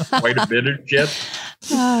there's quite a bit of shit.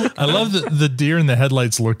 I love the deer in the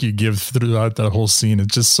headlights look you give throughout that whole scene.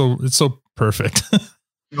 It's just it's so perfect.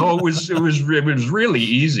 No, it was really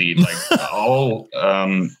easy. Like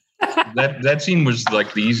that scene was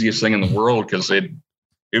like the easiest thing in the world because it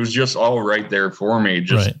was just all right there for me.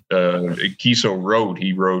 Just Kiso wrote.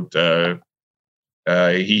 He wrote.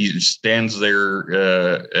 He stands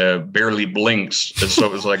there, barely blinks. So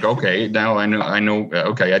it was like, okay, now I know.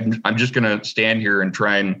 Okay, I'm just gonna stand here and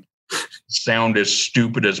try and sound as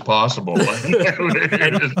stupid as possible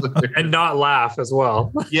and not laugh as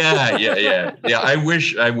well. Yeah. I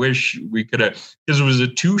wish we could have, because it was a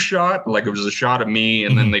 2-shot. Like it was a shot of me,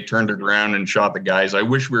 and then they turned it around and shot the guys. I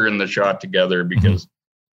wish we were in the shot together because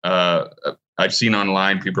I've seen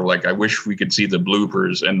online people are like, I wish we could see the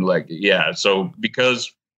bloopers, and like, yeah. So because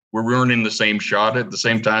we weren't in the same shot at the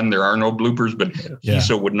same time, there are no bloopers, but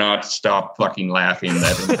Kiso would not stop fucking laughing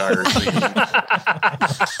that entire scene.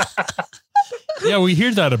 Yeah, we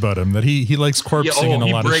hear that about him, that he likes corpsing in a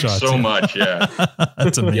lot of shots. He breaks so much, yeah.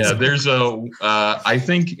 That's amazing. Yeah, there's I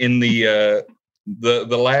think in the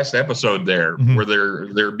last episode there, where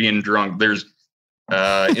they're being drunk, there's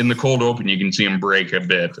in the cold open, you can see him break a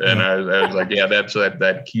bit. And I was like, yeah, that's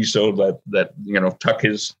that Kiso that tuck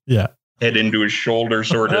his head into his shoulder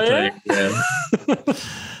sort of thing.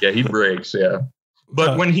 Yeah, he breaks,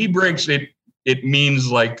 But when he breaks, it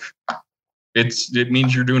means like it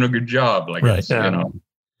means you're doing a good job. Like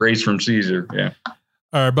praise from Caesar. Yeah.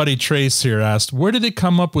 Our buddy Trace here asked, where did they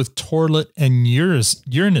come up with Torlet and Uranus?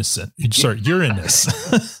 Uranus.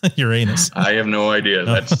 I have no idea.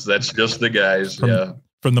 That's just the guys.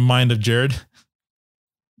 From the mind of Jared.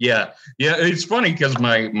 Yeah. It's funny because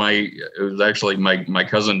my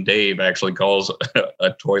cousin Dave actually calls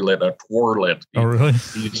a toilet a twirlet. Oh, really?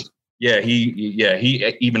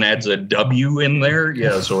 He even adds a W in there.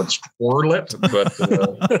 Yeah, so it's twirlet, but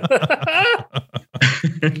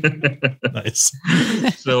nice.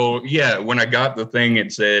 So yeah, when I got the thing,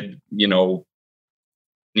 it said,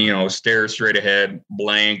 stare straight ahead,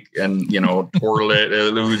 blank, and twirlet.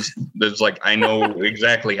 It's like, I know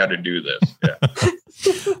exactly how to do this. Yeah.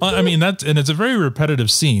 Well, I mean, and it's a very repetitive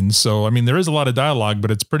scene. So, I mean, there is a lot of dialogue, but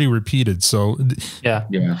it's pretty repeated. So yeah.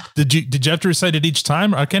 Did you have to recite it each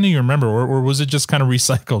time? I can't even remember. Or was it just kind of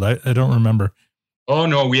recycled? I don't remember. Oh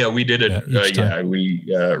no. Yeah, we did it. We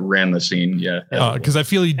ran the scene. Yeah. Cause I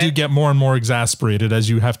feel you do get more and more exasperated as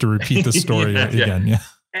you have to repeat the story again. Yeah.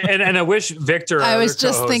 And I wish Victor. I was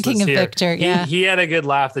just thinking of here. Victor. Yeah, he had a good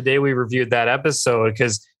laugh the day we reviewed that episode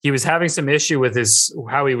because he was having some issue with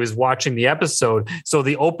how he was watching the episode. So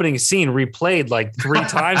the opening scene replayed like 3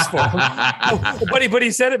 times for him. but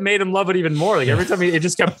he said it made him love it even more. Like every time he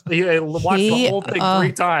watched the whole thing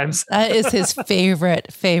 3 times. That is his favorite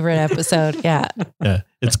episode. Yeah. Yeah,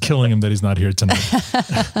 it's killing him that he's not here tonight.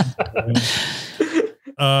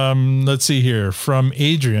 Let's see here from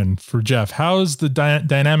Adrian for Jeff. How is the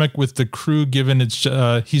dynamic with the crew given it's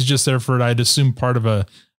he's just there for, I'd assume, part of a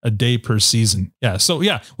day per season? Yeah. So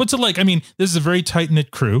yeah, what's it like? I mean, this is a very tight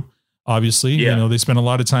knit crew, obviously, they spend a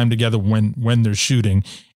lot of time together when they're shooting.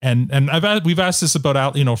 And we've asked this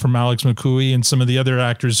about, from Alex McCooey and some of the other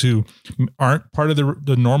actors who aren't part of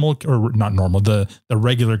the normal, or not normal, the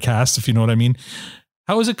regular cast, if you know what I mean.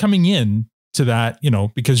 How is it coming in to that,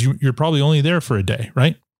 because you're probably only there for a day,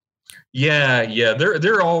 right? Yeah.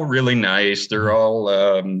 They're all really nice. They're all,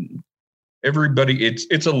 everybody,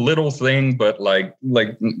 it's a little thing, but like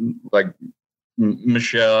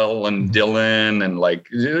Michelle and Dylan and like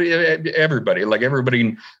everybody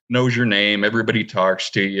knows your name. Everybody talks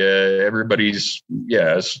to you. Everybody's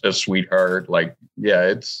a sweetheart. Like,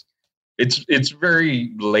 it's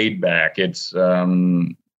very laid back. It's,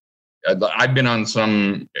 I've been on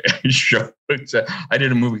some show. I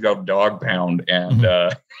did a movie called Dog Pound, and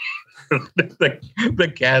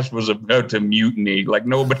the cast was about to mutiny. Like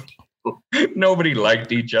nobody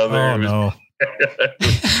liked each other. Oh,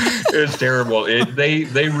 It was terrible.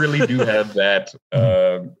 They really do have that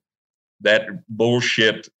that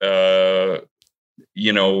bullshit.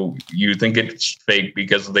 You think it's fake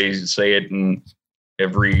because they say it in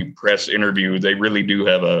every press interview. They really do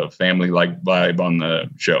have a family-like vibe on the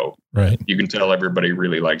show. Right. You can tell everybody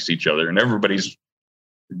really likes each other, and everybody's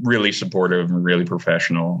really supportive and really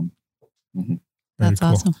professional. Mm-hmm. That's cool.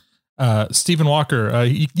 Awesome. Stephen Walker,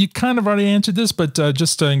 you kind of already answered this, but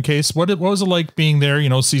just in case, what was it like being there,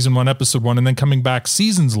 season 1, episode 1, and then coming back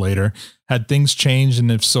seasons later? Had things changed? And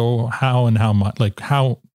if so, how and how much? Like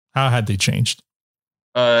how had they changed?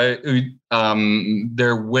 Their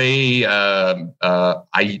way,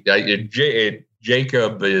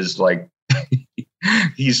 Jacob is like,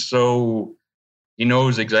 he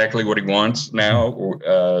knows exactly what he wants now.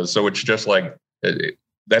 So it's just like,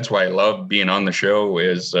 that's why I love being on the show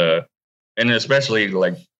is, and especially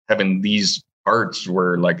like having these parts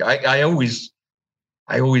where like, I always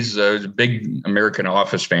was a big American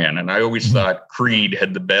Office fan. And I always thought Creed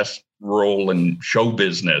had the best role in show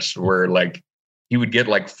business where like he would get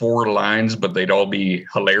like 4 lines, but they'd all be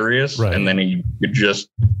hilarious. Right. And then he could just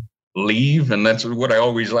leave. And that's what I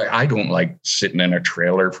always like. I don't like sitting in a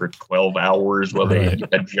trailer for 12 hours while they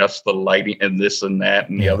adjust the lighting and this and that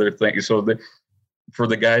and the other thing. So for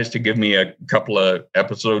the guys to give me a couple of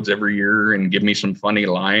episodes every year and give me some funny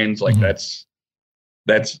lines, like that's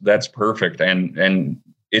perfect. And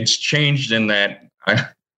it's changed in that I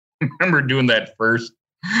remember doing that first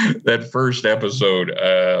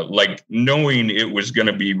episode, like knowing it was going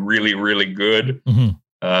to be really, really good.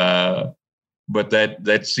 But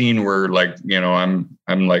that scene where like, you know, I'm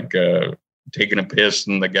like, taking a piss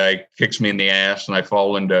and the guy kicks me in the ass and I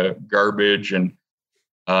fall into garbage. And,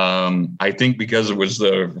 I think because it was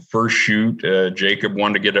the first shoot, Jacob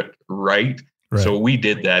wanted to get it right. So we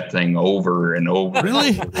did that thing over and over.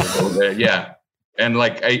 Really? Yeah. And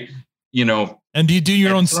like, and do you do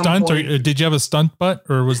your own stunt, or did you have a stunt butt,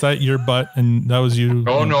 or was that your butt and that was you?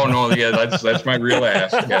 Oh, no. Yeah. That's my real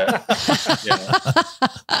ass.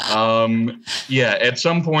 Yeah. At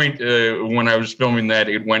some point, when I was filming that,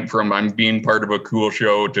 it went from I'm being part of a cool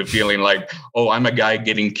show to feeling like, oh, I'm a guy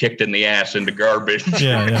getting kicked in the ass into garbage.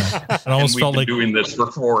 Yeah. It almost felt like doing this for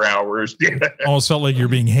 4 hours. Almost felt like you're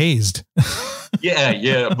being hazed.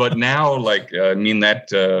 Yeah. But now, like, I mean, that,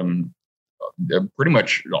 pretty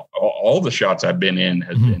much all the shots I've been in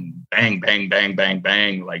has been bang, bang, bang, bang,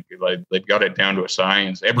 bang. Like they've got it down to a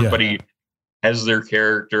science. Everybody has their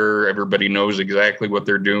character. Everybody knows exactly what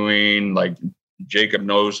they're doing. Like Jacob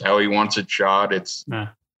knows how he wants it shot. It's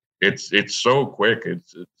so quick.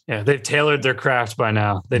 It's they've tailored their craft by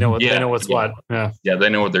now. They know what they know what's what. Yeah, they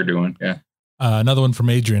know what they're doing. Yeah. Another one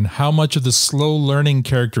from Adrian. How much of the slow learning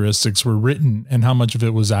characteristics were written, and how much of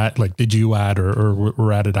it was did you add or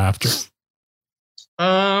were added after?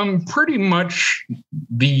 Pretty much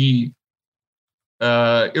it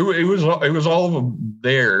was all of them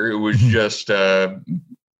there. It was just,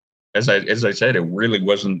 as I said, it really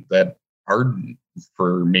wasn't that hard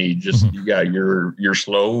for me. Just, you're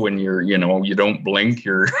slow and you don't blink.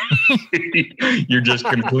 You're just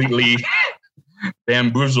completely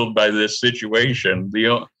bamboozled by this situation.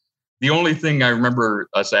 The only thing I remember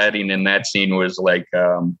us adding in that scene was like,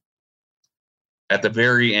 at the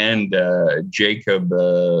very end, Jacob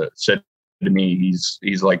said to me,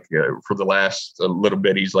 he's like, for the last little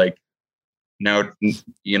bit, he's like, now,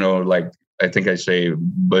 like, I think I say,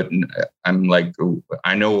 but I'm like,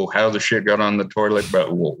 I know how the shit got on the toilet,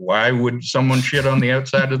 but why would someone shit on the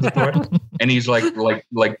outside of the toilet? And he's like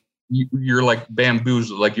you're like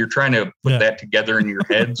bamboozled, like you're trying to put that together in your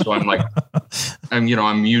head. So I'm like,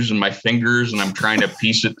 I'm using my fingers and I'm trying to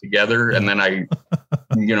piece it together. And then I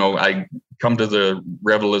come to the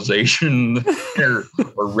revelation that,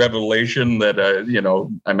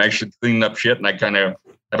 I'm actually cleaning up shit and I kind of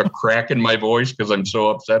have a crack in my voice because I'm so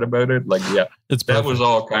upset about it. Like, that was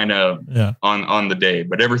all kind of on the day,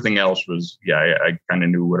 but everything else was, I kind of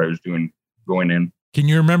knew what I was doing going in. Can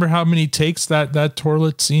you remember how many takes that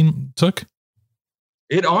toilet scene took?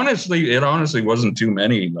 It honestly wasn't too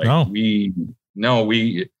many. Like we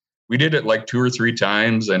did it like 2 or 3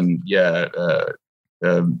 times, and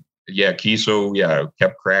Kiso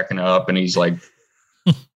kept cracking up, and he's like,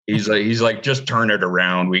 just turn it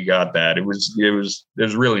around. We got that. It was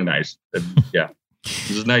really nice. It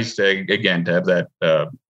was nice to have that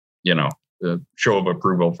show of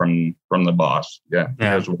approval from the boss.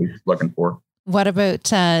 That's what he's looking for. What about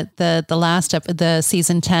the last the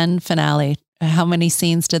season 10 finale? How many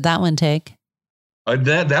scenes did that one take?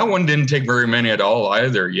 That one didn't take very many at all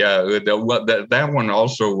either. Yeah, that one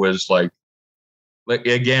also was like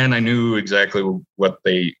again, I knew exactly what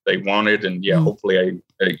they wanted, and hopefully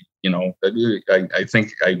I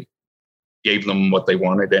think I gave them what they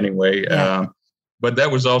wanted anyway. But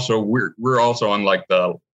that was also we're also on like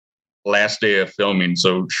the last day of filming,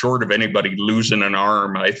 so short of anybody losing an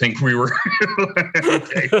arm, I think we were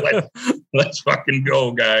okay, let's fucking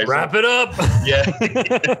go, guys. Wrap it up.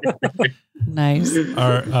 Nice.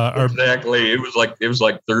 Exactly. It was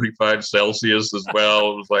like 35 Celsius as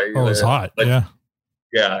well. It was like, it was hot.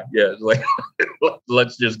 It's like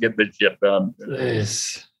let's just get this shit done.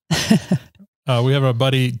 Nice. We have our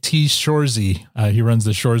buddy T Shorzy. He runs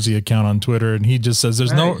the Shorzy account on Twitter, and he just says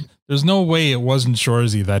there's no way it wasn't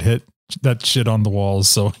Shorzy that hit that shit on the walls.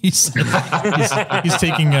 So he's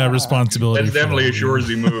taking responsibility. That's definitely a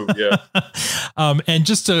Shoresy move. Yeah. And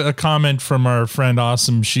just a comment from our friend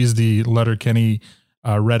Awesome. She's the Letterkenny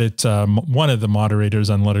Reddit, one of the moderators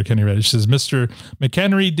on Letterkenny Reddit. She says, Mr.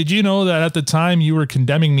 McEnery, did you know that at the time you were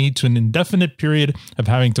condemning me to an indefinite period of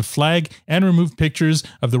having to flag and remove pictures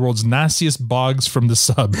of the world's nastiest bogs from the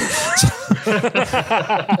sub?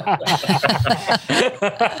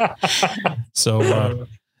 So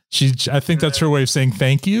I think that's her way of saying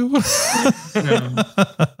thank you.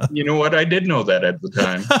 You know what? I did know that at the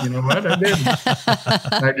time. You know what? I did.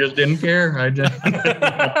 I just didn't care.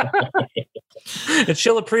 And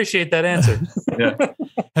she'll appreciate that answer. Yeah.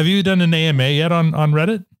 Have you done an AMA yet on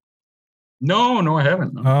Reddit? No, I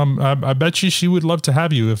haven't. I bet she would love to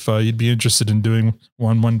have you if you'd be interested in doing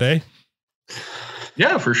one day.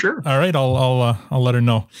 Yeah, for sure. All right, I'll let her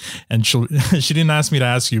know. And she didn't ask me to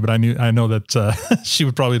ask you, but I know that she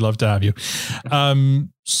would probably love to have you.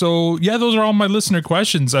 So yeah, those are all my listener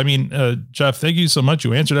questions. I mean, Jeff, thank you so much.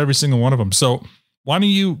 You answered every single one of them. So why don't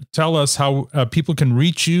you tell us how people can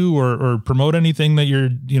reach you or promote anything that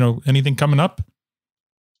anything coming up?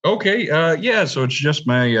 Okay. Yeah. So it's just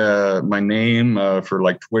my name for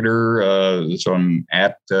like Twitter. So I'm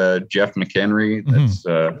at Jeff McEnery. That's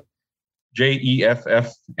JEFFMCENERY.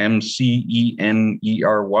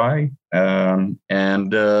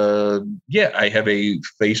 And I have a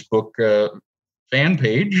Facebook fan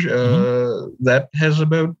page that has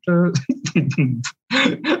about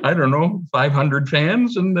I don't know, 500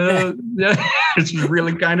 fans, and yeah, it's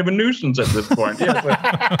really kind of a nuisance at this point. Yeah,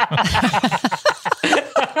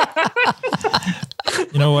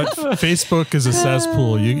 you know what? Facebook is a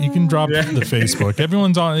cesspool. You can drop the Facebook.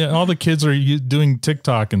 Everyone's on. All the kids are doing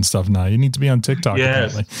TikTok and stuff now. You need to be on TikTok.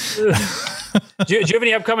 Yes. Do you have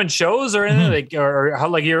any upcoming shows or anything? Or how,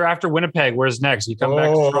 like, you're after Winnipeg? Where's next? You come back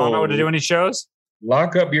to Toronto to do any shows?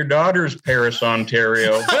 Lock Up Your Daughters, Paris,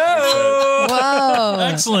 Ontario. Whoa!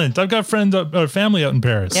 Excellent. I've got friends, family out in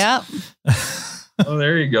Paris. Yeah. Oh,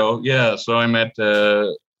 there you go. Yeah. So I'm at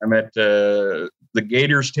the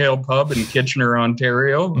Gator's Tail Pub in Kitchener,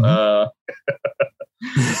 Ontario.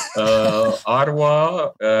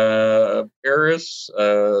 Ottawa, Paris,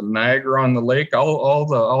 Niagara on the Lake, all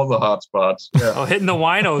the hot spots. Yeah. Oh, hitting the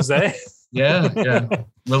winos, eh? Yeah.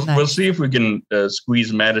 We'll see if we can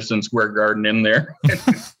squeeze Madison Square Garden in there.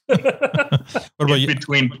 What about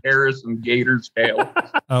between Paris and Gator's Tail?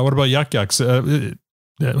 What about Yuck Yucks?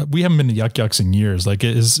 We haven't been to Yuck Yucks in years. Like,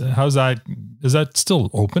 is that still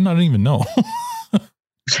open? I don't even know.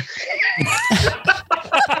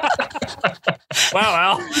 Wow,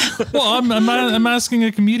 Al. Well, I'm asking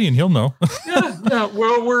a comedian. He'll know. Yeah.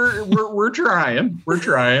 Well, we're trying. We're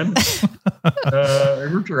trying.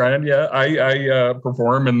 Yeah. I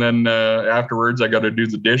perform, and then afterwards I got to do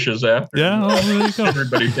the dishes after. Yeah. There you go.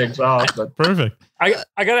 Everybody takes off. But perfect. I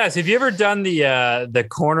gotta ask, have you ever done the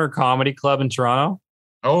Corner Comedy Club in Toronto?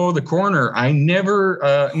 Oh, the Corner. I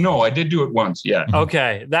never, no, I did do it once. Yeah.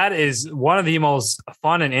 Okay. That is one of the most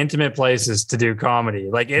fun and intimate places to do comedy.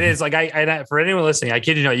 Like, it is like, I for anyone listening, I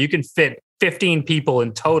kid you not, you can fit 15 people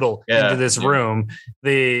in total into this room.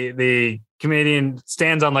 The comedian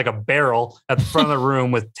stands on like a barrel at the front of the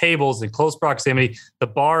room with tables in close proximity. The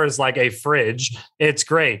bar is like a fridge. It's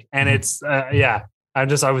great. And it's, I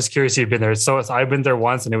was curious if you've been there. So I've been there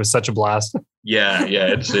once and it was such a blast. Yeah.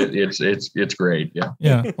 It's great. Yeah.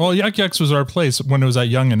 Yeah. Well, Yuck Yucks was our place when it was at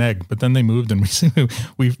Young and Egg, but then they moved and we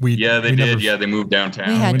they moved downtown.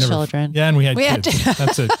 We had children. Yeah. And we had kids.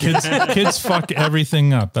 That's it. Kids fuck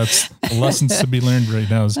everything up. That's the lessons to be learned right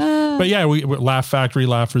now. But yeah, we Laugh Factory,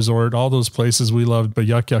 Laugh Resort, all those places we loved, but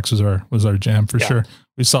Yuck Yucks was our jam for sure.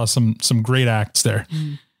 We saw some great acts there.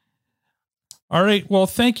 All right. Well,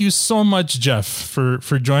 thank you so much, Jeff, for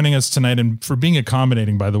joining us tonight and for being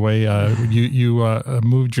accommodating, by the way. You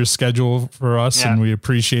moved your schedule for us and we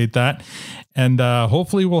appreciate that. And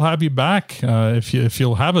hopefully we'll have you back if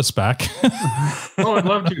you'll have us back. Oh, I'd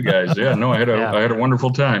love to, guys. Yeah, no, I had a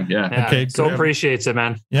wonderful time. Yeah. Okay. So appreciates it,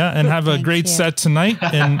 man. Yeah. And have a great set tonight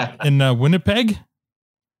in Winnipeg.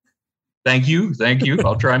 Thank you.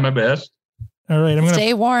 I'll try my best. All right, I'm gonna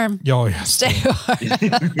stay warm. Oh yeah, stay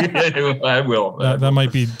warm. I will. That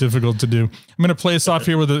might be difficult to do. I'm going to play us off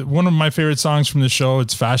here with one of my favorite songs from the show.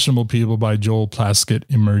 It's "Fashionable People" by Joel Plaskett.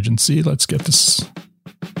 Emergency. Let's get this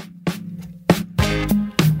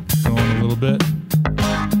going a little bit.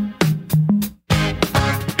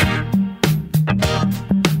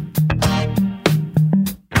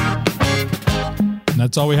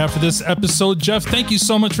 That's all we have for this episode. Jeff, thank you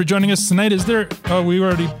so much for joining us tonight. Is there? We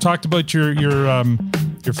already talked about your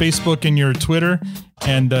Facebook and your Twitter.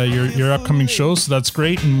 and your upcoming shows. So that's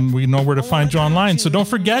great, and we know where to find you online. So don't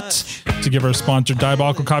forget to give our sponsor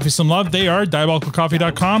Diabolical Coffee some love. They are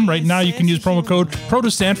diabolicalcoffee.com. Right now you can use promo code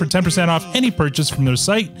PROTOSTAN for 10% off any purchase from their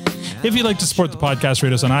site. If you'd like to support the podcast,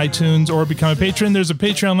 rate us on iTunes or become a patron, there's a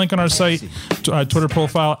Patreon link on our site, Twitter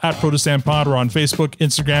profile at ProtestanPod. We're on Facebook,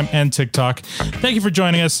 Instagram, and TikTok. Thank you for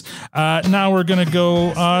joining us. Now we're going to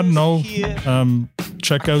go,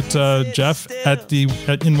 check out Jeff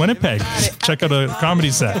in Winnipeg. Check out a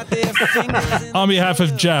comedy set. On behalf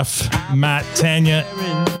of Jeff, Matt, Tanya,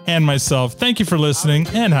 and myself, thank you for listening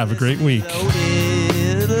and have a great week.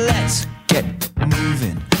 Let's get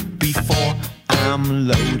moving before I'm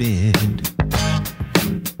loaded.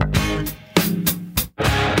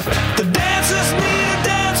 The dancers need a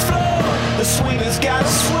dance floor. The swingers gotta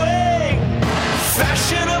sway.